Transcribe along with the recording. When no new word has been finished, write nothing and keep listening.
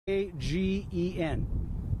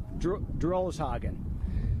Drolshagen.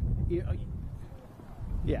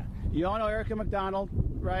 Yeah. You all know Erica McDonald,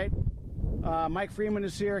 right? Mike Freeman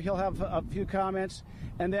is here. He'll have a few comments.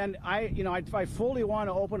 And then I fully want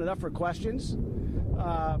to open it up for questions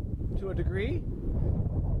to a degree.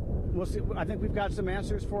 We'll see. I think we've got some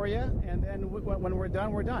answers for you. And then when we're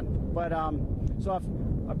done, we're done. But so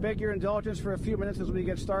I beg your indulgence for a few minutes as we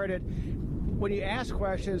get started. When you ask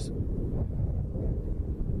questions,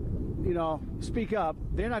 speak up.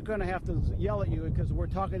 They're not going to have to yell at you because we're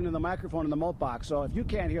talking into the microphone in the mute box. So if you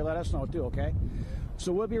can't hear, let us know too, okay?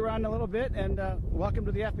 So we'll be around in a little bit, and welcome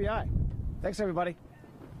to the FBI. Thanks, everybody.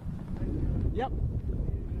 Yep.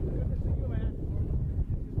 Good to see you, man.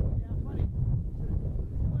 Yeah, funny.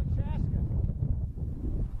 Come on, Chaska.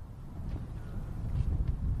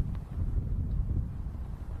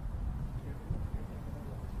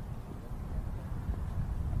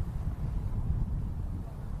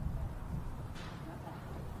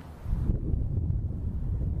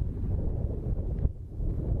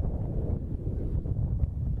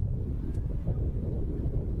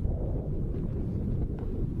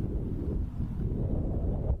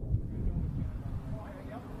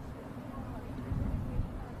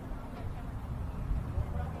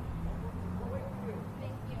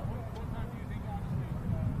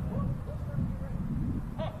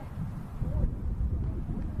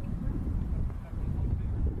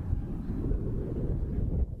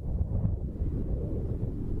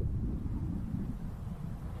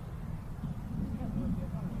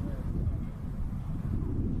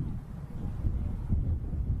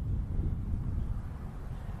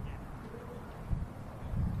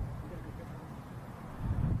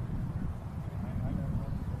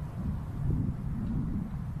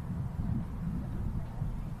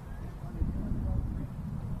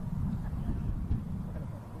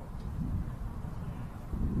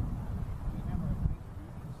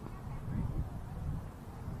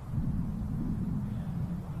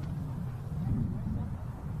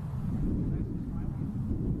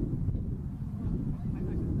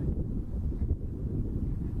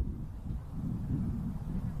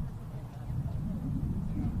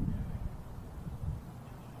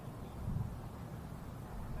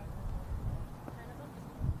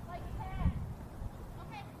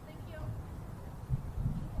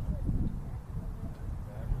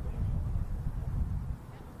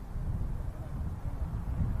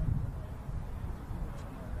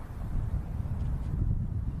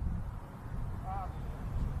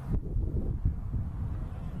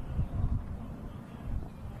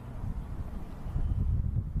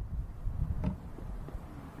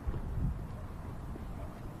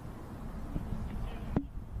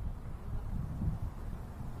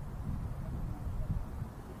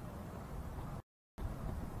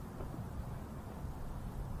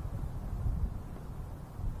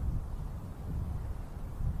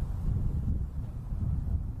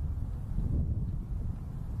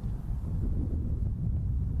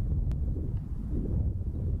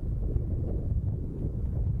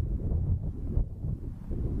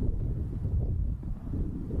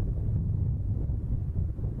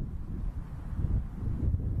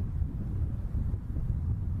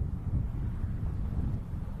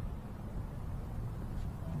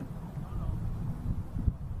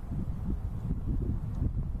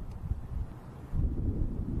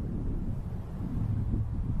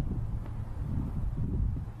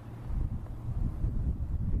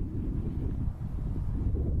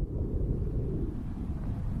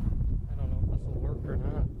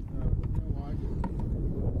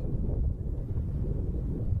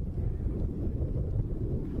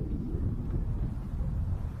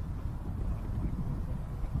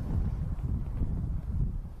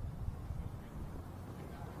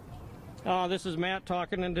 This is Matt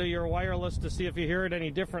talking into your wireless to see if you hear it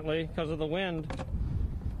any differently because of the wind.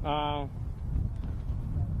 All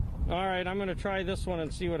right, I'm going to try this one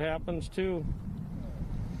and see what happens too.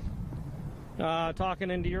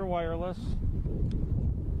 Talking into your wireless.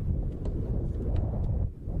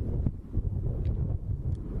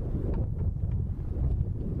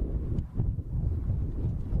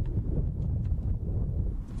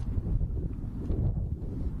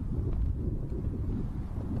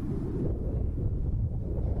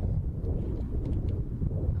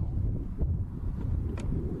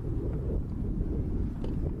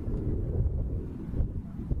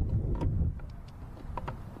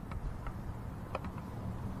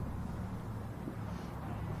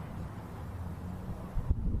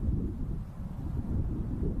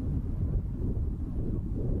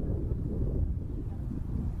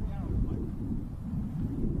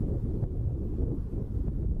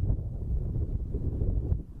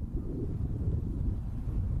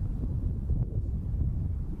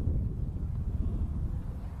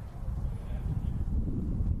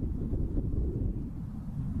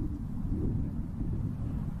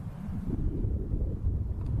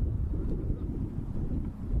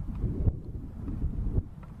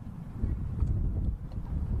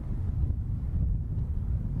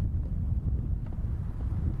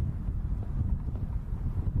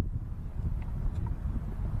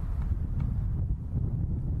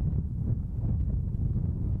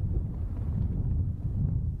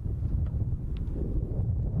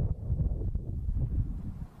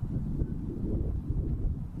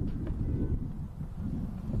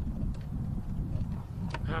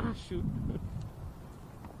 Shoot.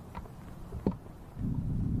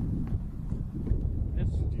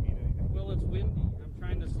 It's, Do you need anything? well, it's windy. I'm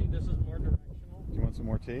trying to see. This is more directional. Do you want some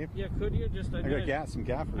more tape? Yeah, could you just? I got some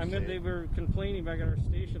gaffers. I mean, they were complaining back at our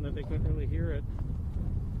station that they couldn't really hear it.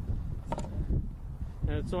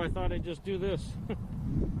 And so I thought I'd just do this.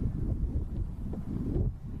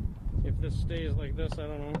 If this stays like this, I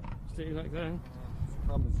don't know. Stay like that. The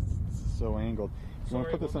problem is it's so angled. You want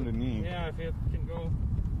to put this underneath? Yeah, if it can go.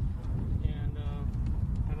 And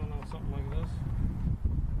I don't know, something like this.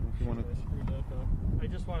 If you want I screwed that up. I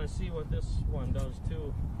just want to see what this one does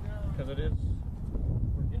too, because it is.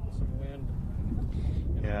 We're getting some wind.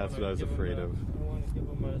 And Yeah, that's what I was afraid of. I want to give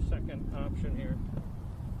them a second option here.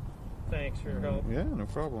 Thanks for your help. Yeah, no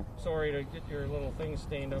problem. Sorry to get your little thing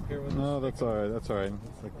stained up here with No, this. that's all right. That's all right.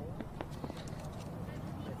 It's like,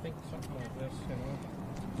 I think something like this, you know.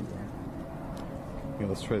 yeah,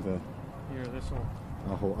 let's try the. Here, this will.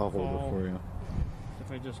 I'll hold it for you.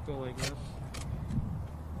 If I just go like this.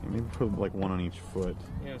 Yeah, maybe put like one on each foot.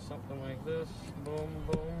 Yeah, something like this. Boom,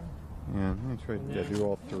 boom. Yeah, let me try. Yeah, do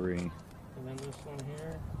all three. And then this one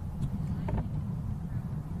here.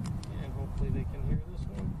 And hopefully they can hear this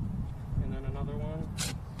one. And then another one.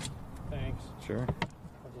 Thanks. Sure.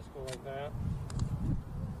 I'll just go like that.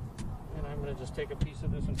 And I'm going to just take a piece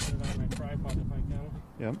of this and put it on my tripod if I can.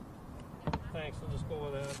 Yep. Thanks, I'll just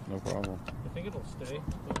go with that. No problem. I think it'll stay.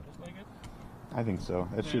 Just like it. I think so.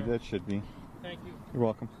 That should be. Thank you. You're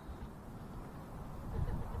welcome.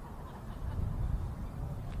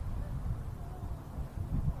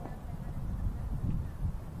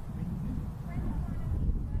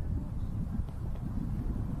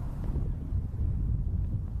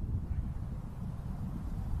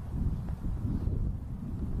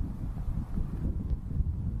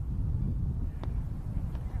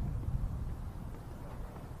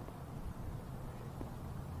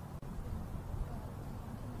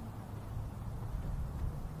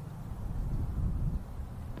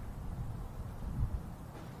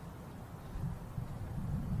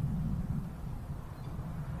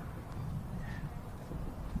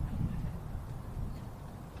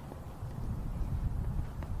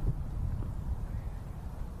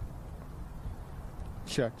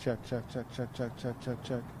 Check, check, check, check, check, check, check, check,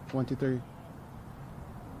 check. 1, 2, 3.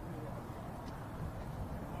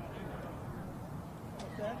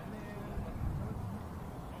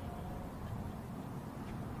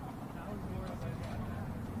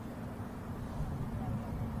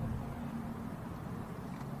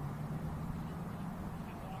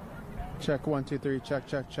 Check 1, 2, 3. Check,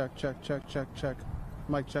 check, check, check, check, check, check.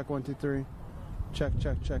 Mic check 1, 2, 3. Check,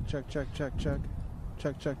 check, check, check, check, check, check.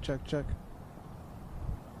 Check, check, check, check.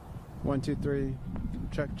 1, 2, 3.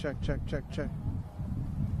 Check, check, check, check, check.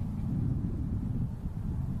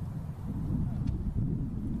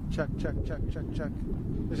 Check, check, check, check, check.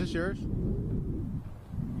 Is this yours?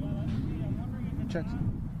 Check.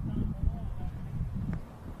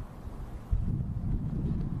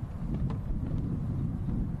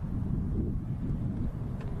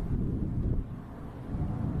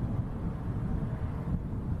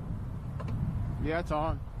 Yeah, it's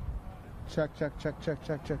on. Check, check, check, check,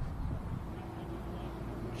 check, check.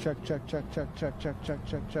 Check, check, check, check, check, check, check,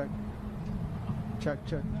 check, check. Check,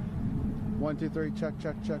 check. 1, 2, 3, check,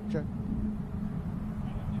 check, check, check.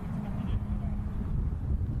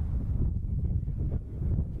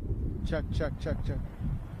 Check, check, check, check.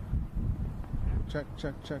 Check,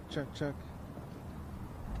 check, check, check, check.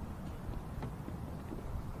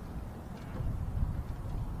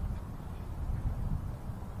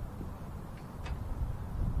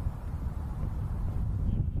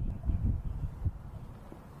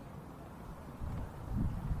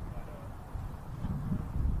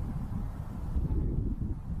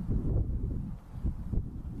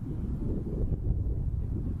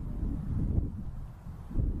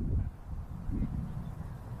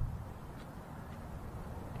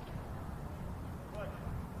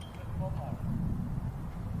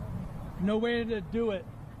 No way to do it.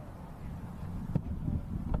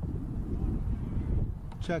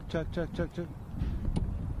 Check, check, check, check, check.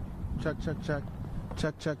 Check, check, check.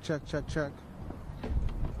 Check, check, check, check, check.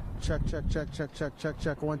 Check, check, check, check, check, check,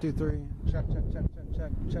 check. 1, 2, 3. Check, check, check, check,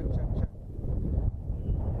 check, check, check, check.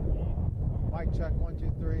 Mic check 1,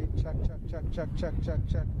 2, 3. Check, check, check, check, check, check,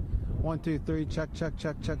 check. 1, 2, 3. Check, check,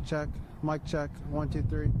 check, check, check. Mic check 1, 2,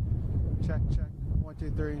 3. Check, check. 1,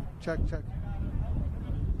 2, 3. Check, check.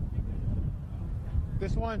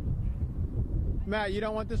 This one? Matt, you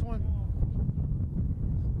don't want this one?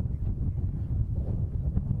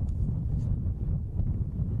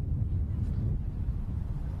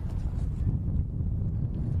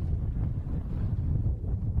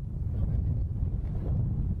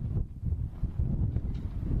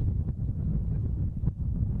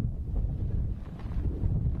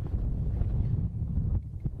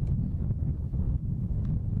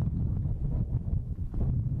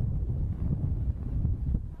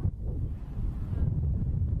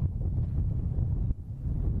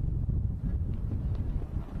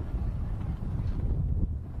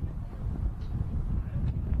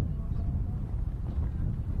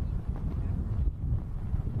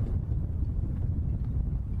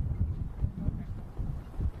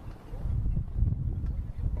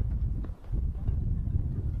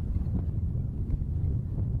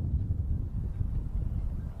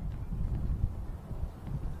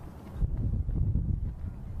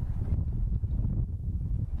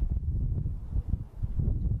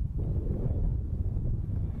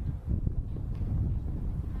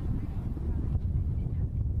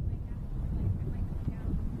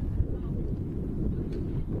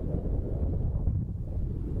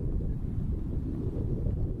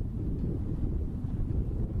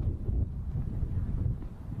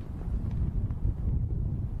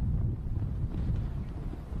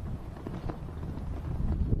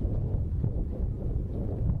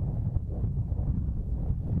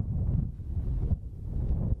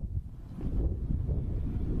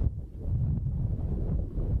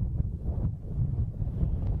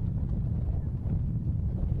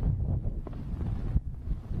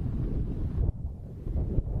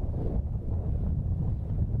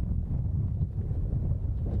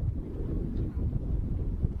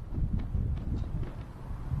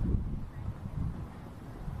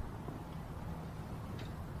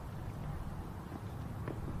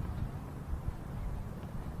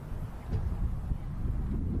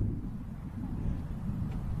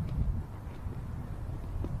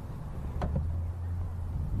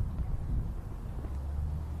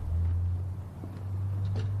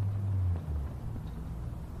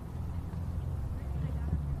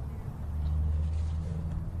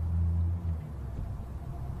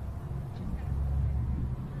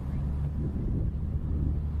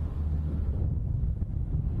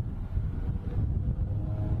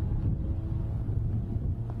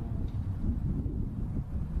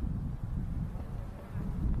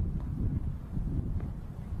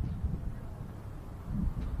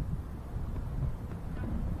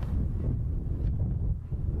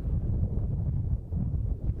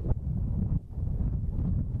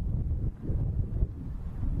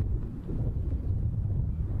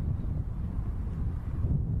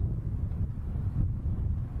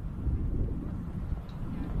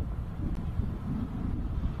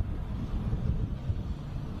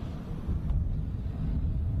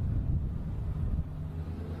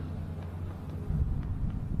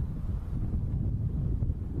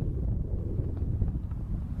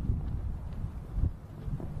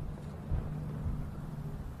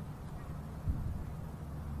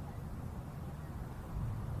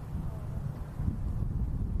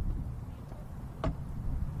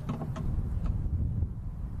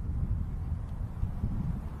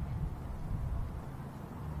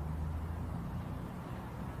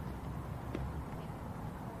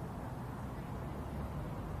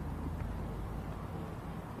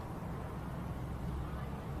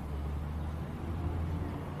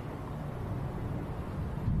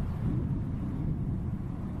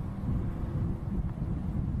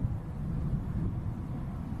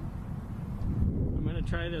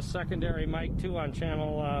 try this secondary mic too on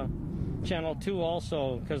channel 2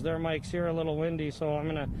 also, because their mic's here a little windy, so I'm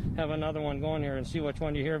gonna have another one going here and see which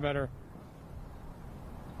one you hear better.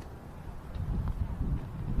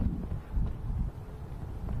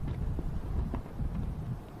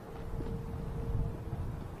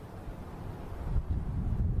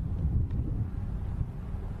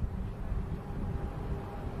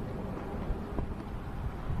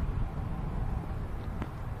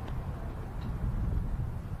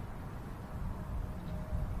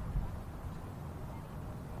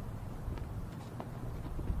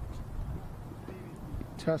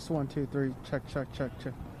 Test 1, 2, 3. Check, check, check,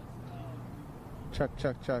 check. Check,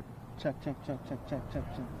 check, check. Check, check, check, check, check,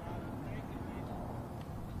 check, check.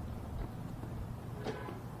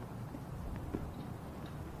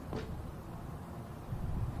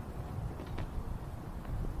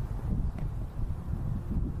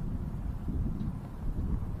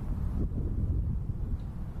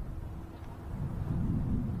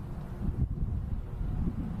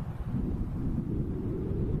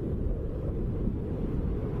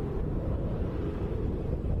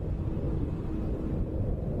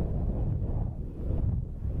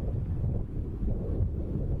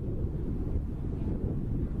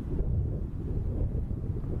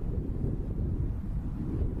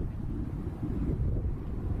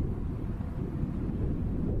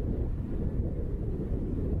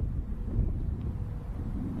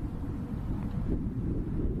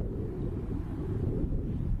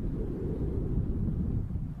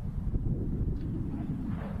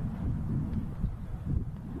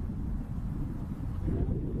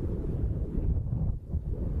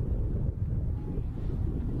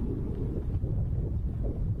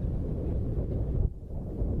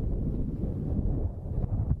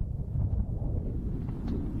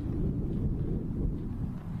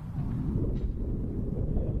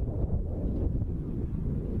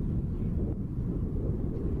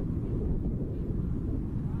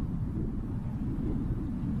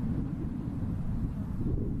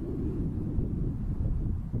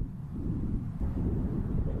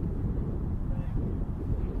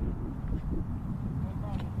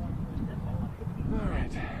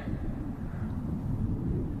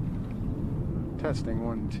 Testing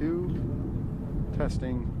 1, 2.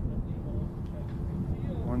 Testing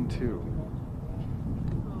 1, 2.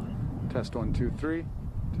 Test 1, 2, 3.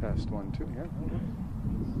 Test 1, 2. Yeah.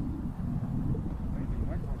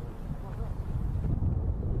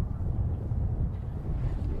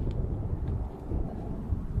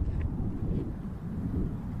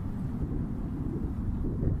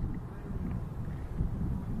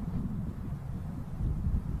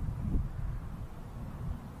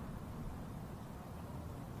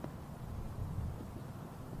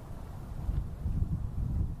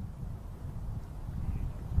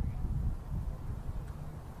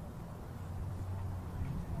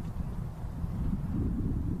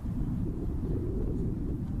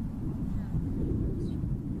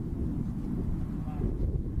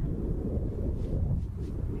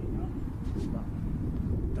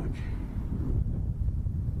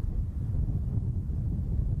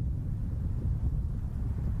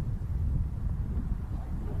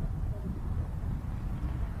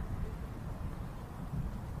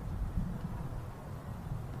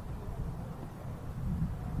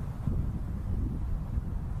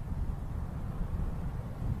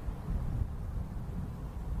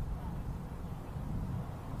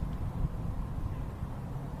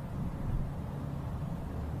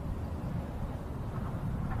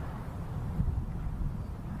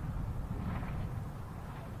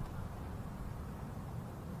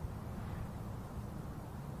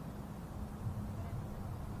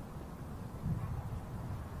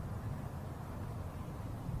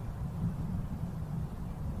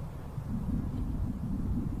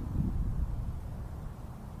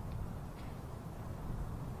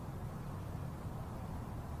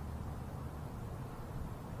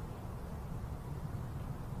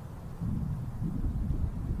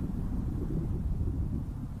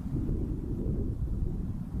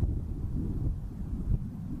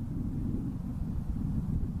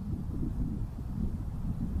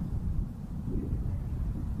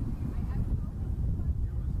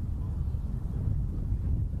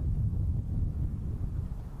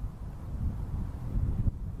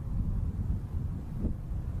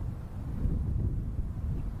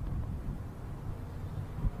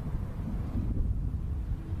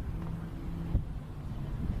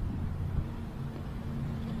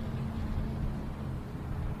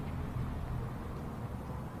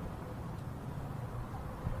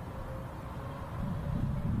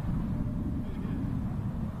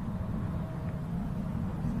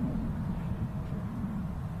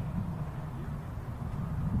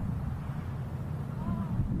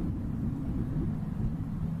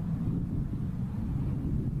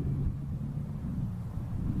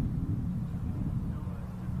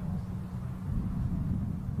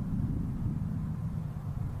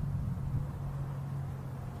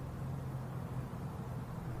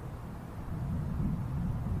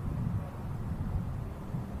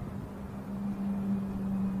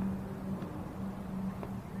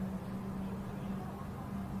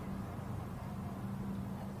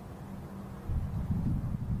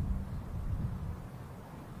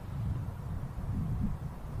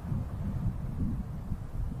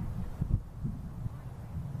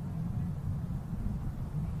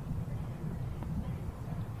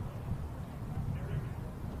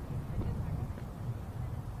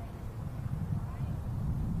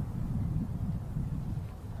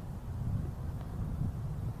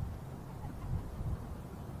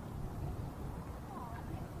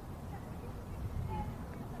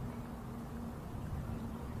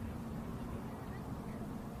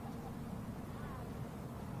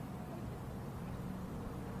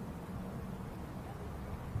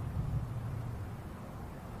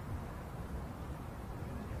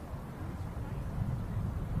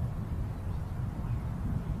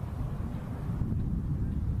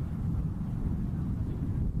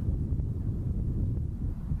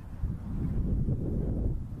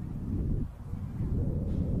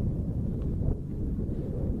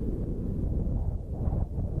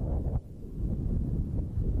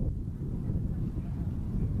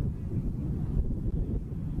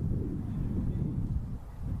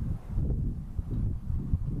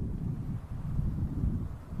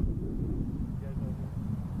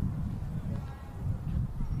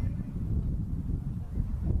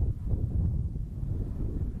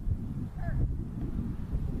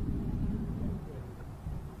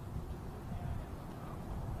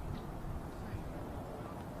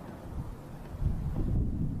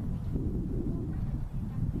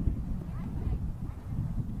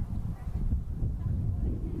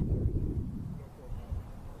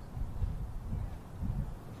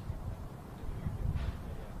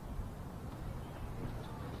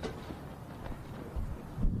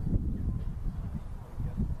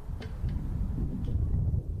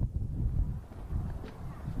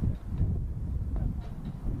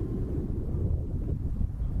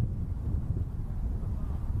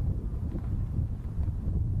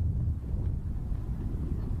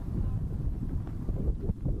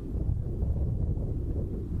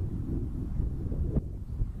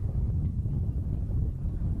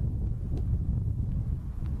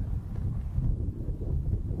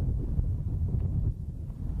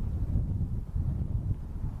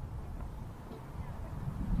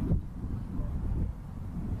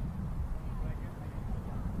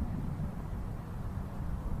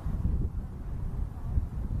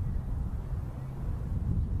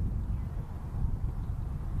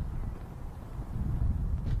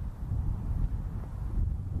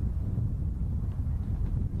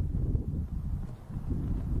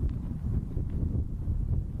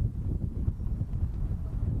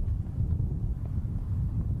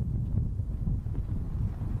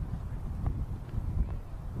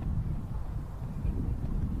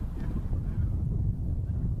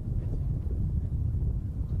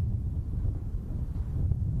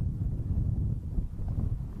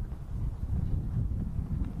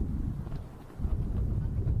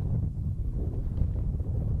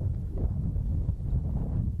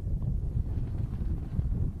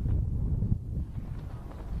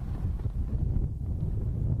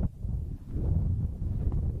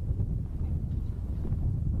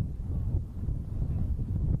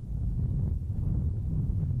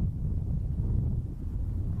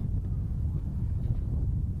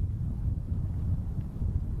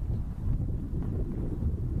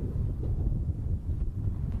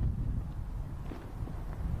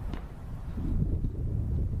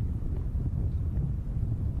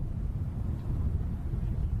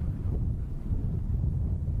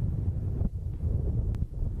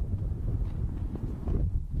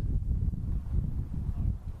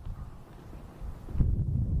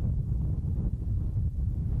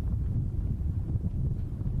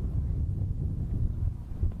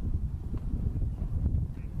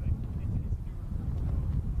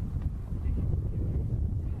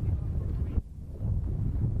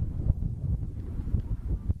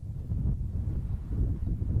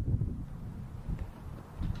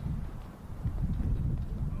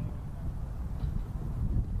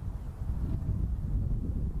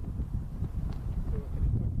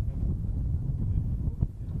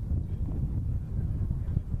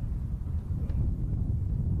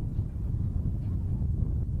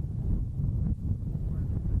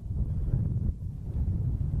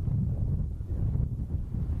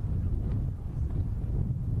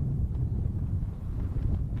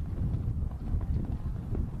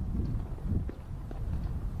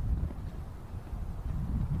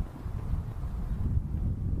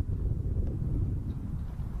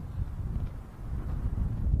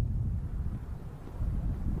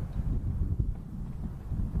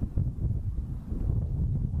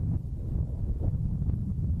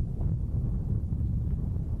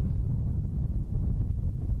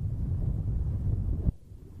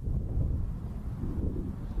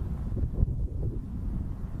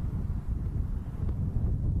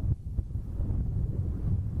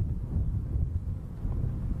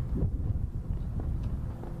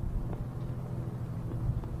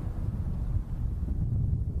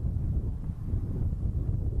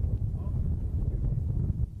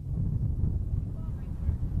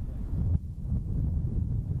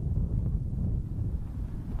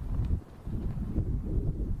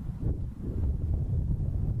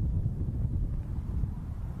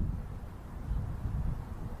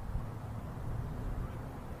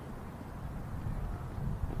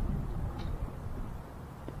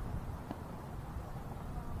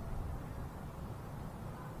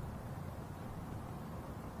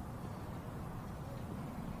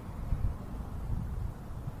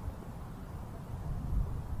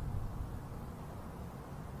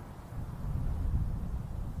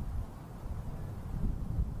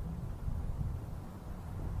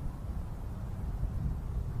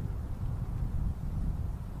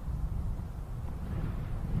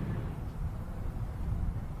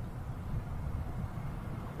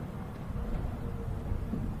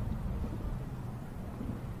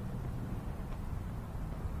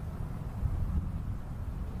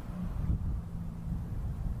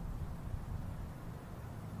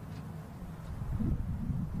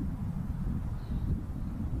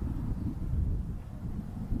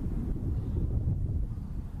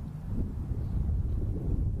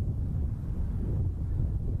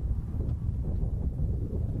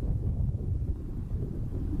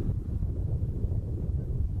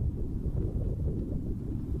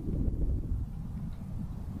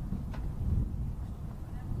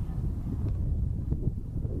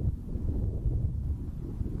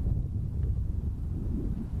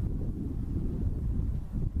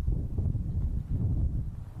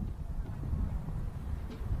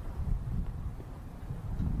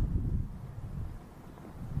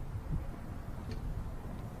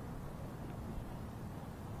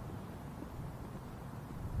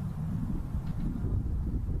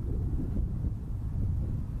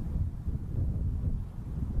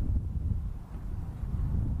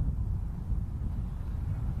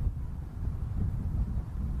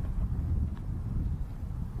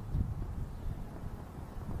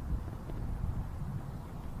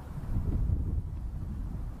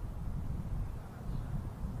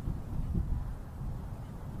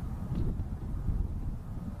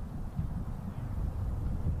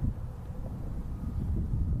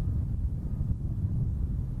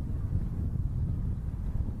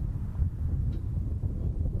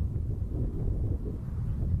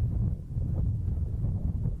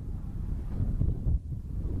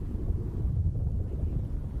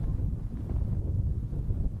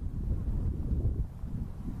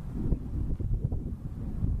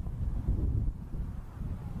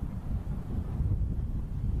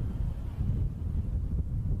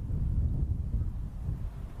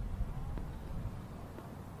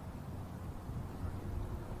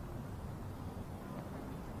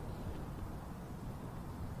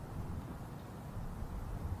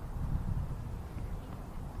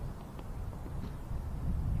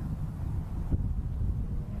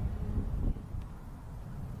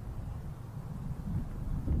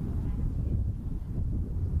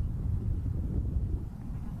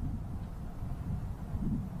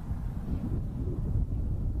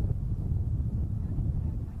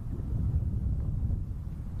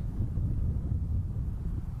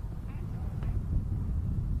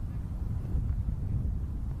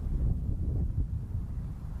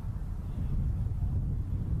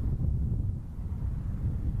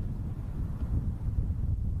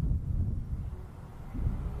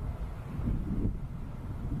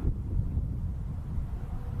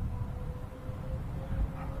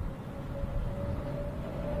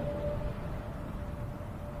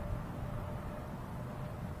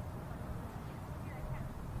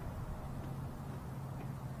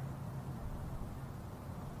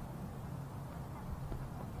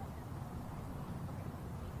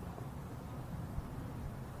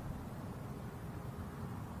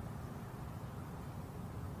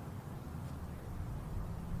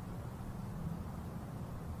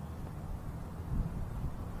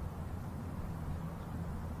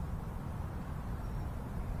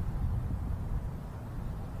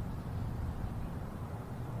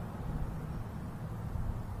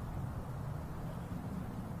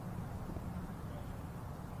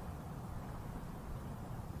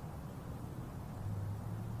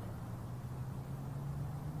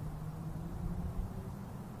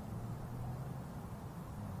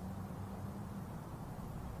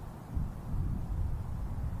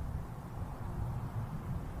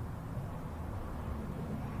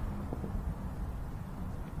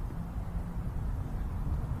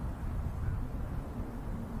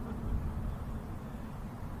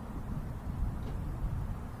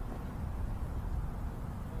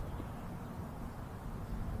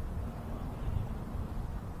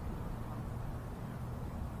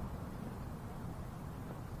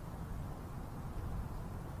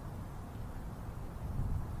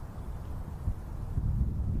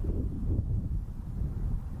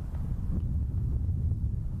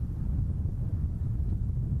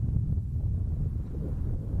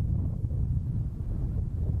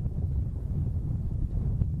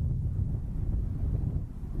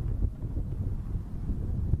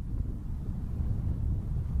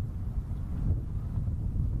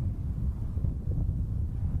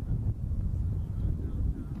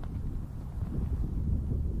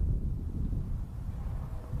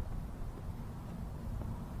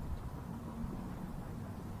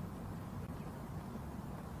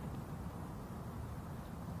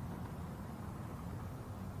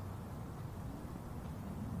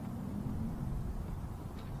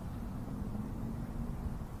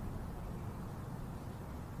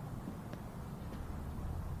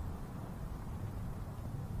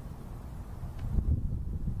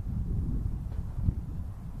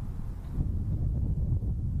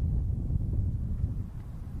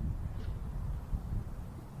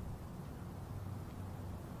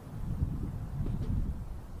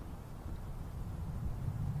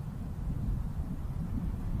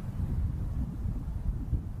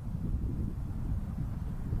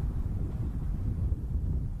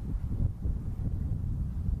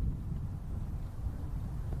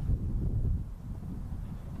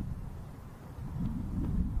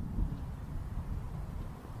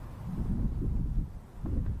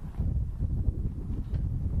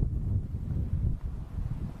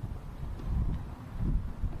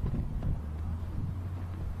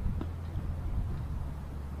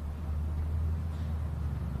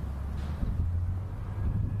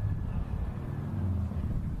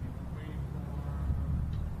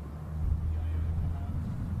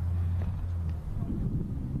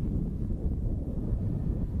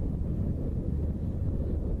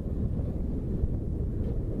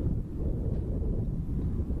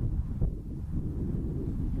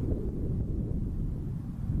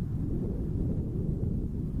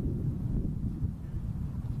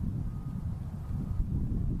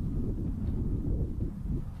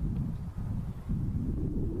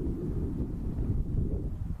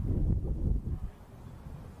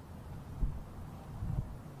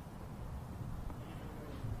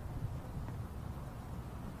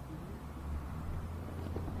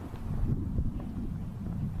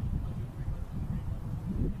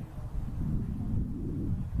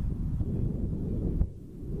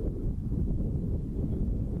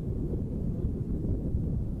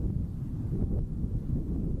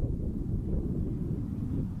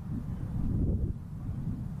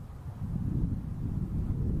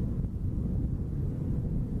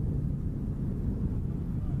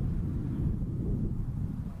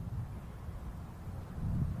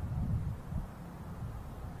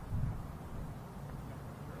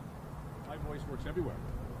 voice works everywhere.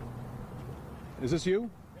 Is this you?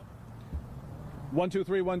 1 2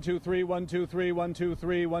 3 1 2 3 1 2 3 1 2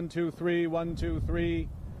 3 1 2 3 1 2 3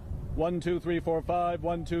 1 2 3 4 5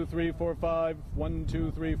 1 2 3 4 5 1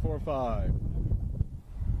 2 3 4 5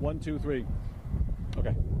 1 2 3.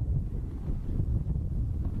 Okay.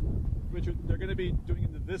 Richard, they're going to be doing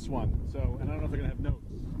into this one, so, and I don't know if they're going to have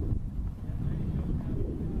notes.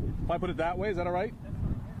 If I put it that way, is that all right?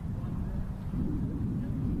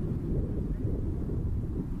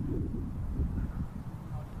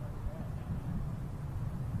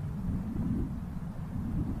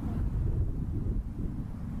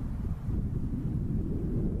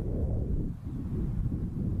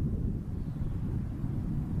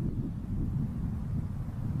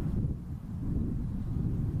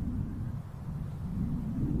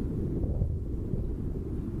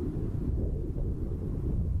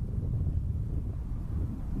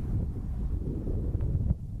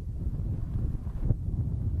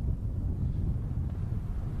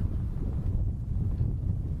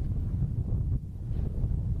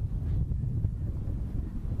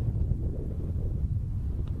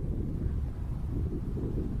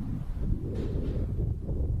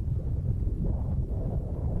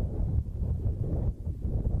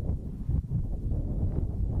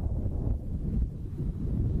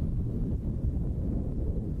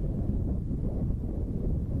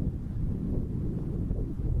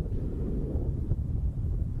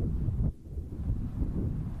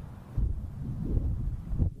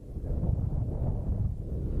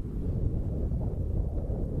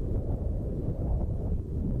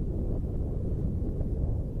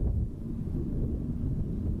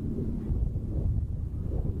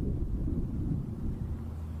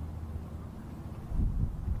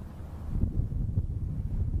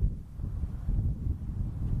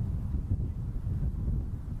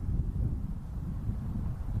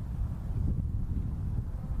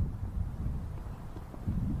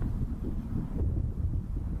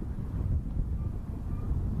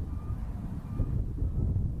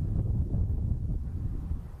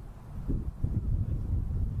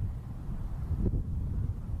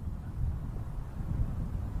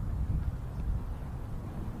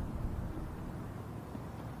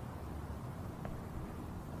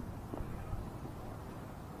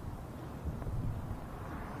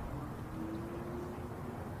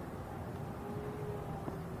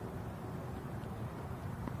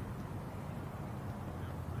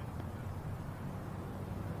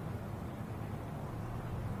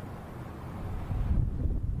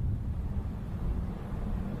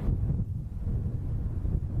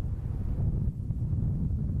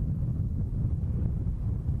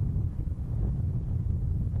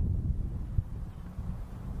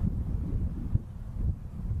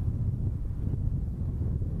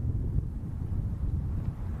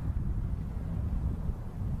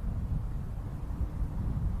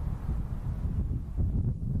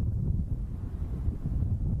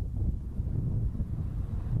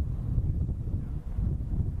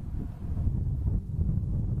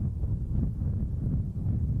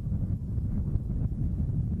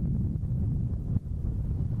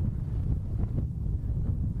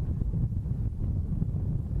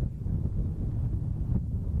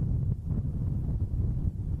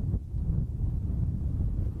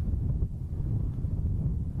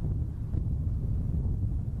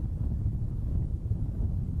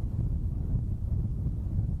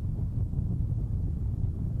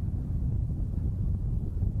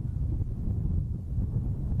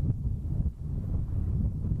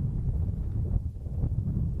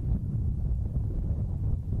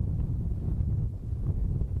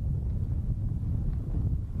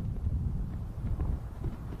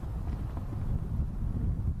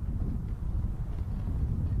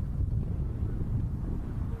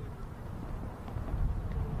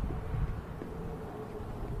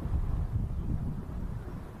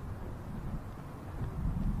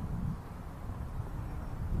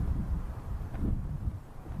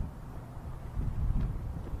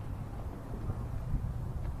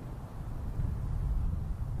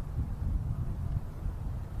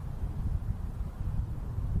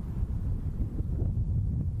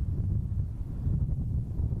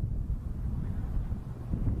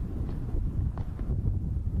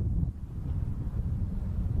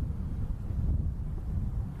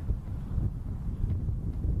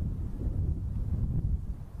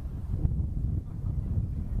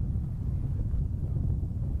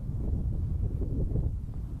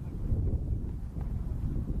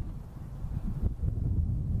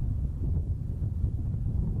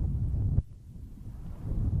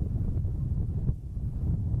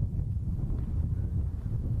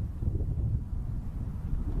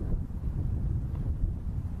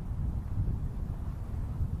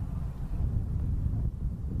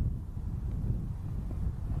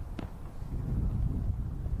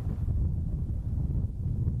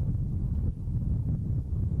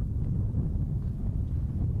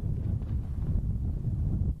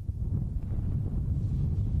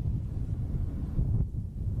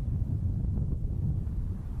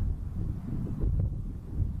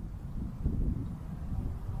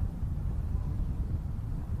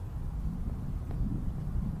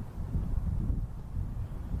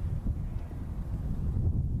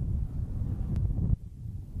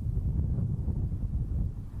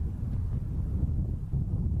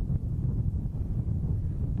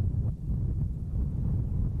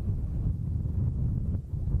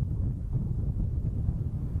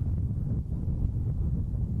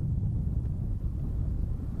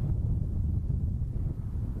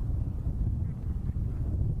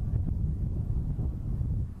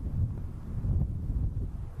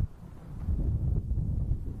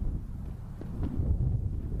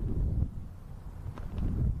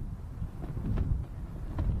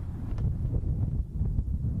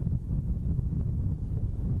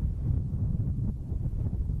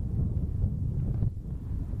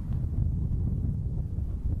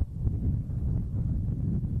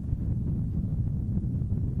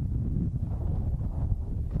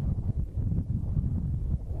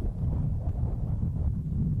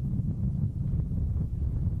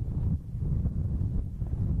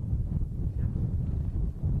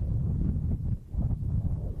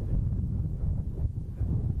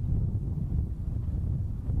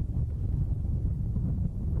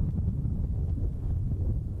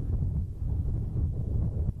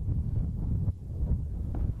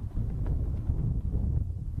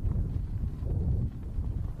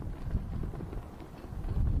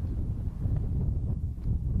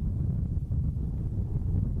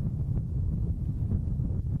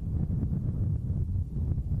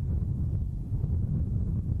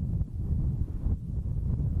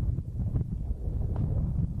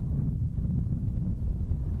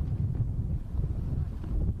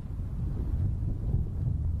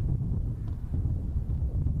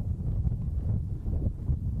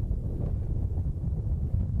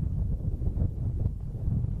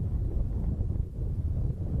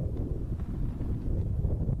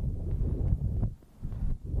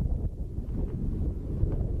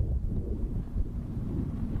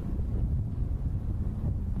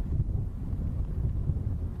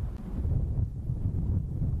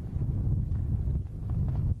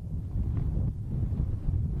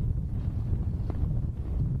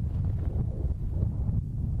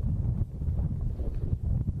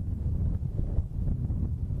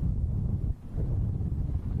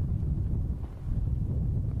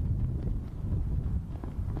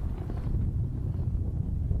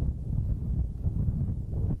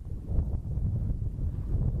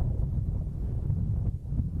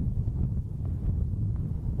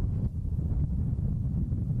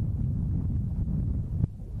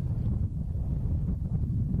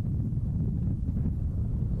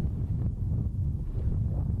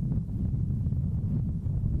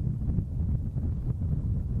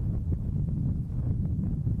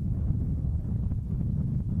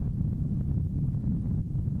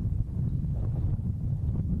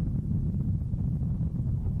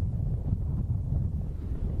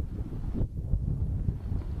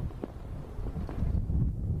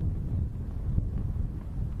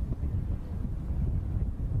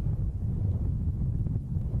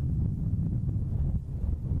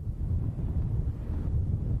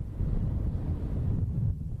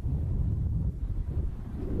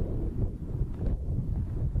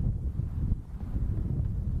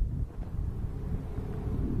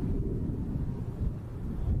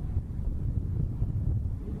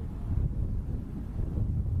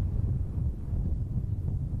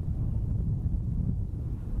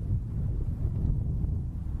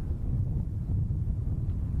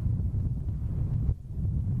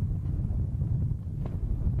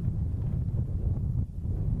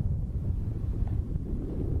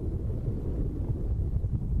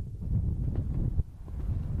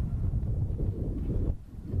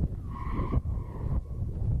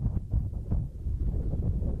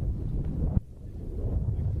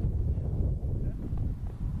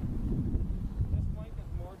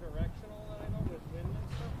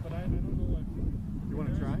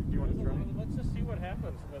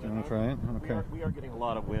 Do you want to try it? Okay. We are getting a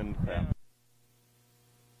lot of wind. Yeah.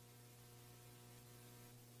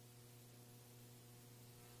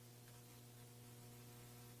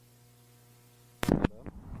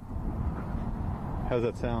 How's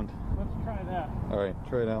that sound? Let's try that. All right,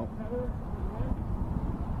 try it out.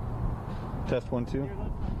 Test 1, 2.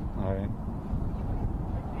 All right.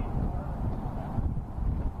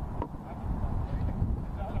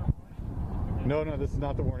 No, this is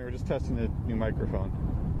not the warning. We're just testing the new microphone.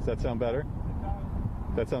 Does that sound better?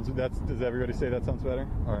 Does everybody say that sounds better?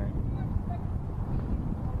 All right.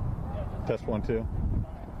 Test 1, 2.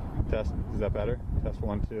 Test. Is that better? Test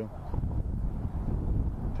 1, 2.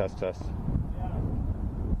 Test.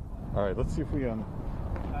 All right. Let's see if we They're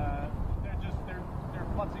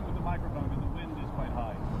futzing with the microphone because the wind is quite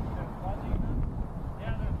high. They're buzzing?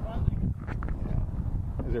 Yeah, they're buzzing.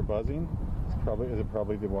 Yeah. Is there buzzing? Is it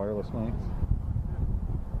probably the wireless mics?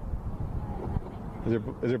 Is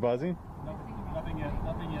there buzzing? Nothing yet.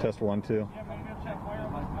 Test 1, 2. Yeah, maybe I'll check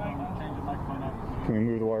wireless mic. Change the microphone up. Can we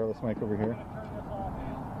move the wireless mic over here? Turn this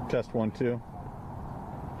off. Test 1, 2. Put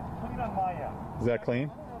it on my end. Is that clean?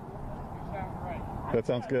 You sound right. That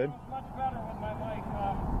sounds good? It's much better with my mic.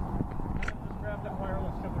 I just grabbed that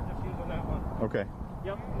wireless chip. We're just using that one. Okay.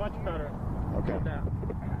 Yep, much better. Okay. With that.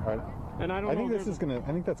 All right. And I I think this is gonna.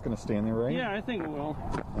 I think that's gonna stay in there, right? Yeah, I think it will.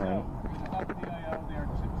 All right. Up the IO there.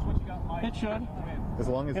 Switching up mic. It should. As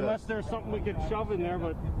long as Unless there's something we could shove in there,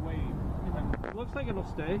 but Wave. it looks like it'll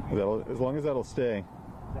stay. as long as that'll stay.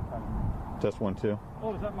 Test 1, 2.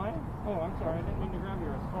 Oh, is that mine? Oh, I'm sorry. I didn't mean to grab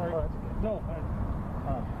yours. Sorry. No.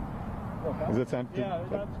 Does that sound? Yeah,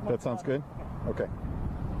 that sounds good. Okay. It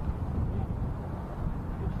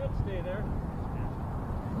should stay there.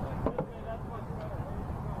 That's much better.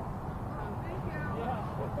 Thank you.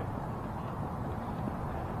 Yeah.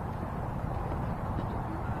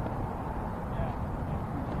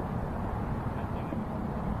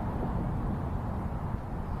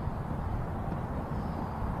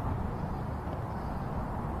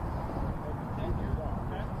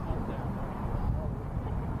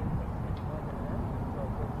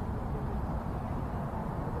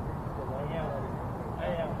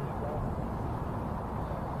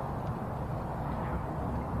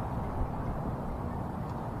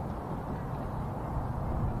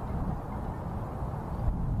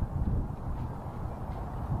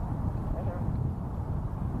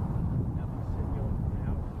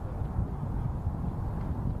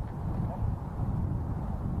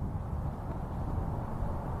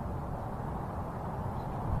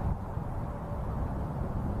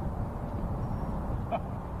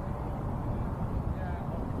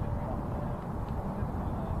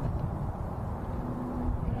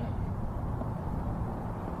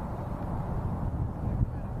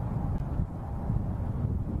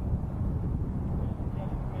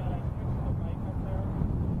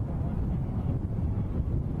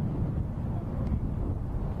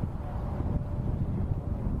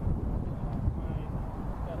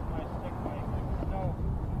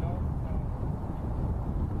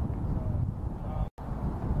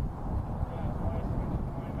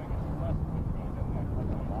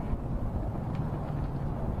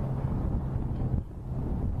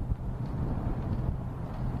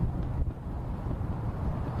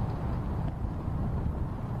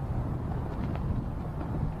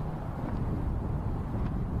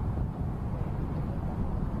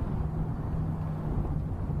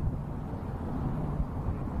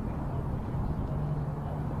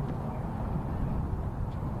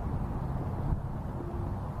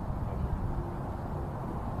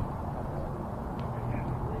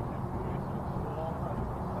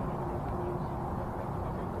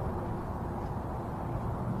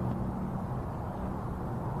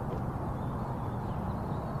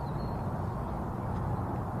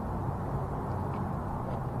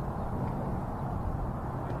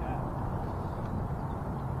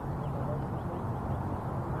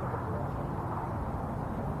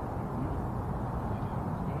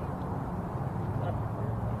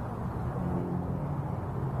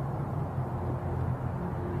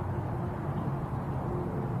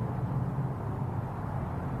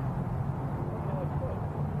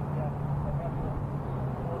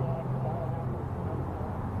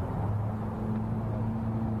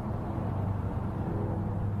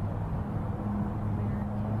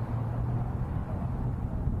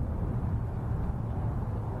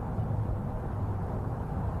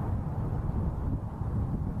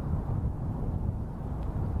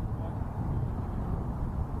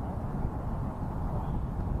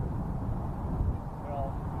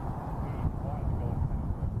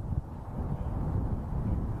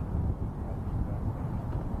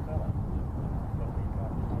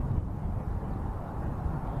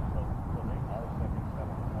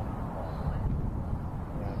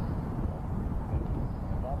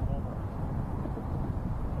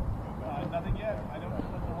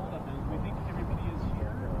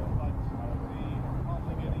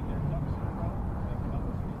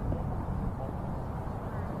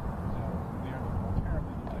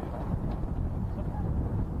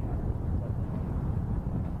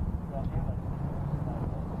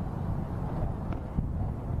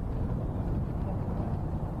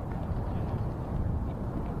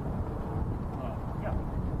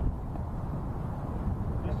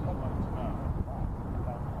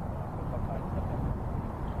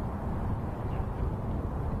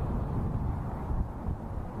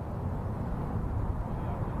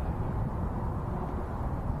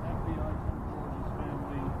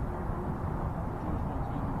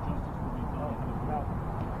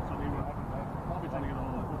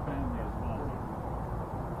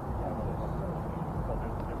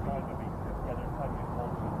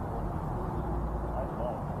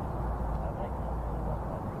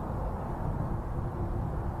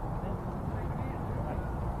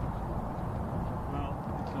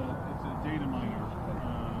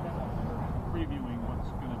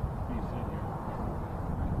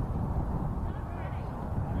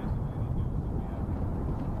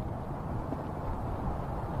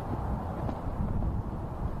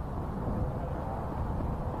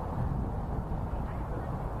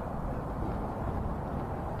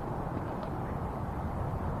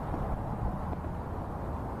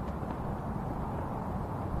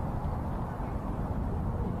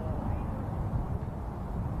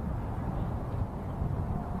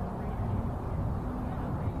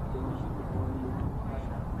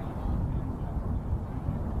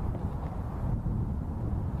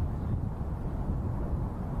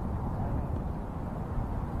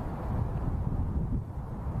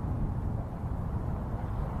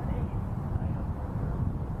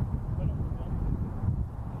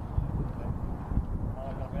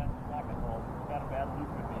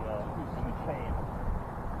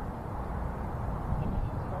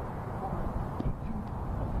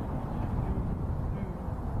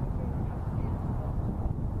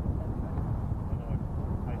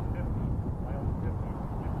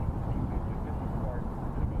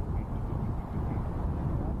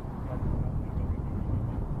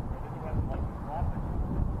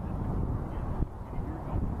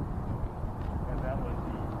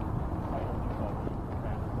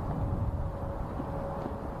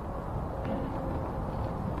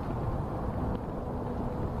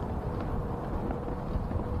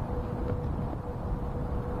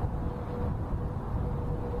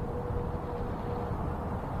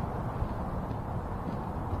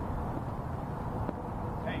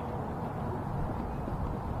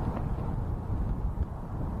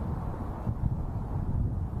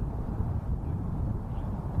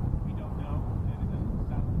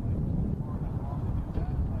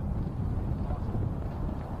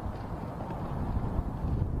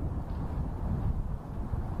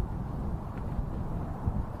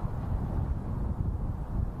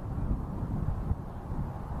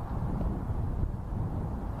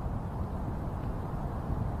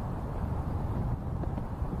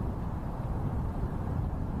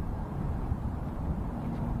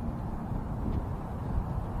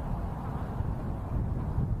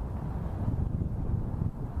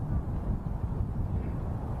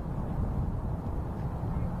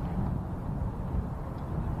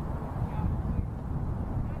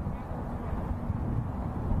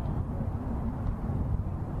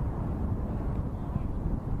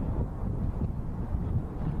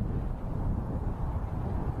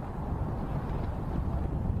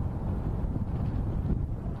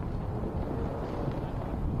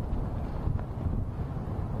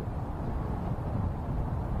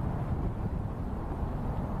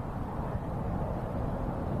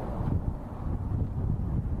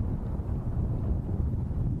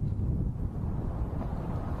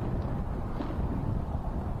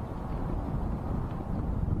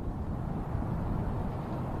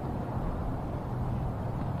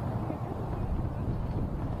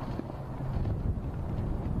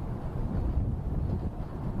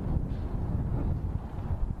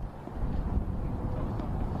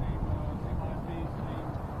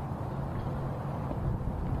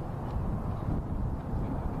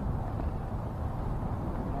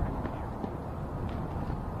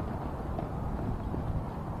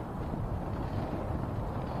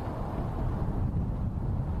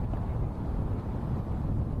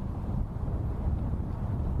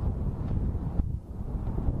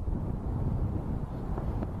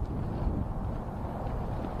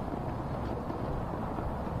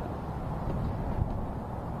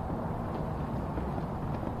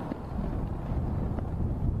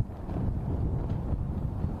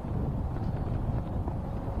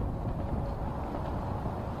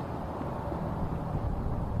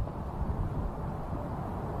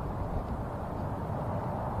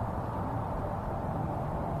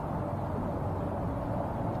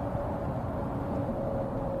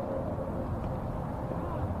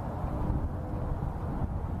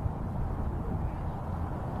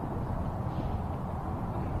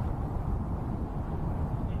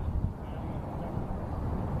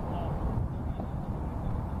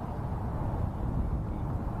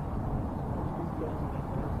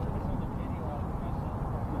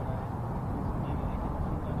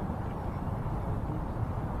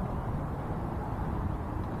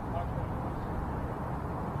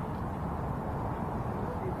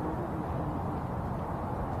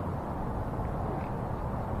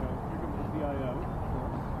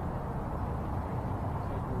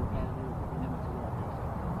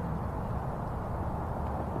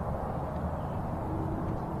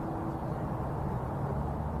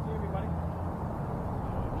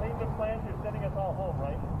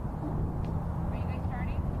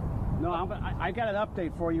 No, I got an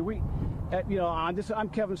update for you. I'm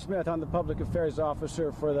Kevin Smith. I'm the Public Affairs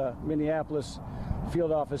Officer for the Minneapolis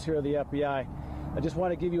field office here at the FBI. I just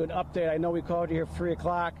want to give you an update. I know we called you here at 3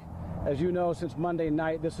 o'clock. As you know, since Monday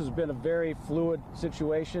night, this has been a very fluid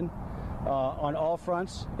situation on all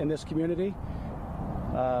fronts in this community.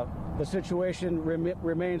 The situation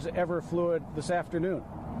remains ever fluid this afternoon.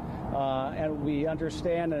 And we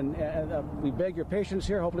understand and we beg your patience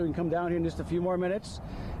here. Hopefully we can come down here in just a few more minutes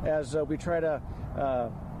as we try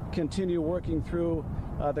to continue working through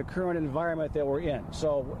the current environment that we're in.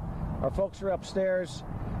 So our folks are upstairs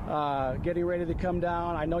getting ready to come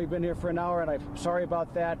down. I know you've been here for an hour, and I'm sorry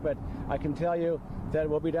about that, but I can tell you that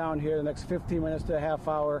we'll be down here the next 15 minutes to a half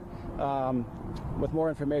hour with more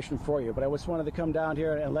information for you. But I just wanted to come down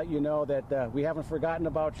here and let you know that we haven't forgotten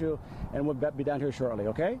about you, and we'll be down here shortly,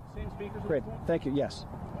 okay? Same speakers? Great. Thank you. Yes.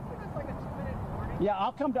 Like a 2-minute warning. Yeah,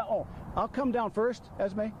 I'll come down. Oh, I'll come down first,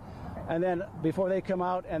 Esme, and then before they come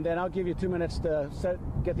out, and then I'll give you 2 minutes to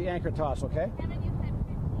get the anchor toss, okay? Kevin, you said 15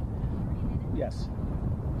 to 30 minutes. Yes.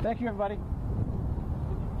 Thank you, everybody.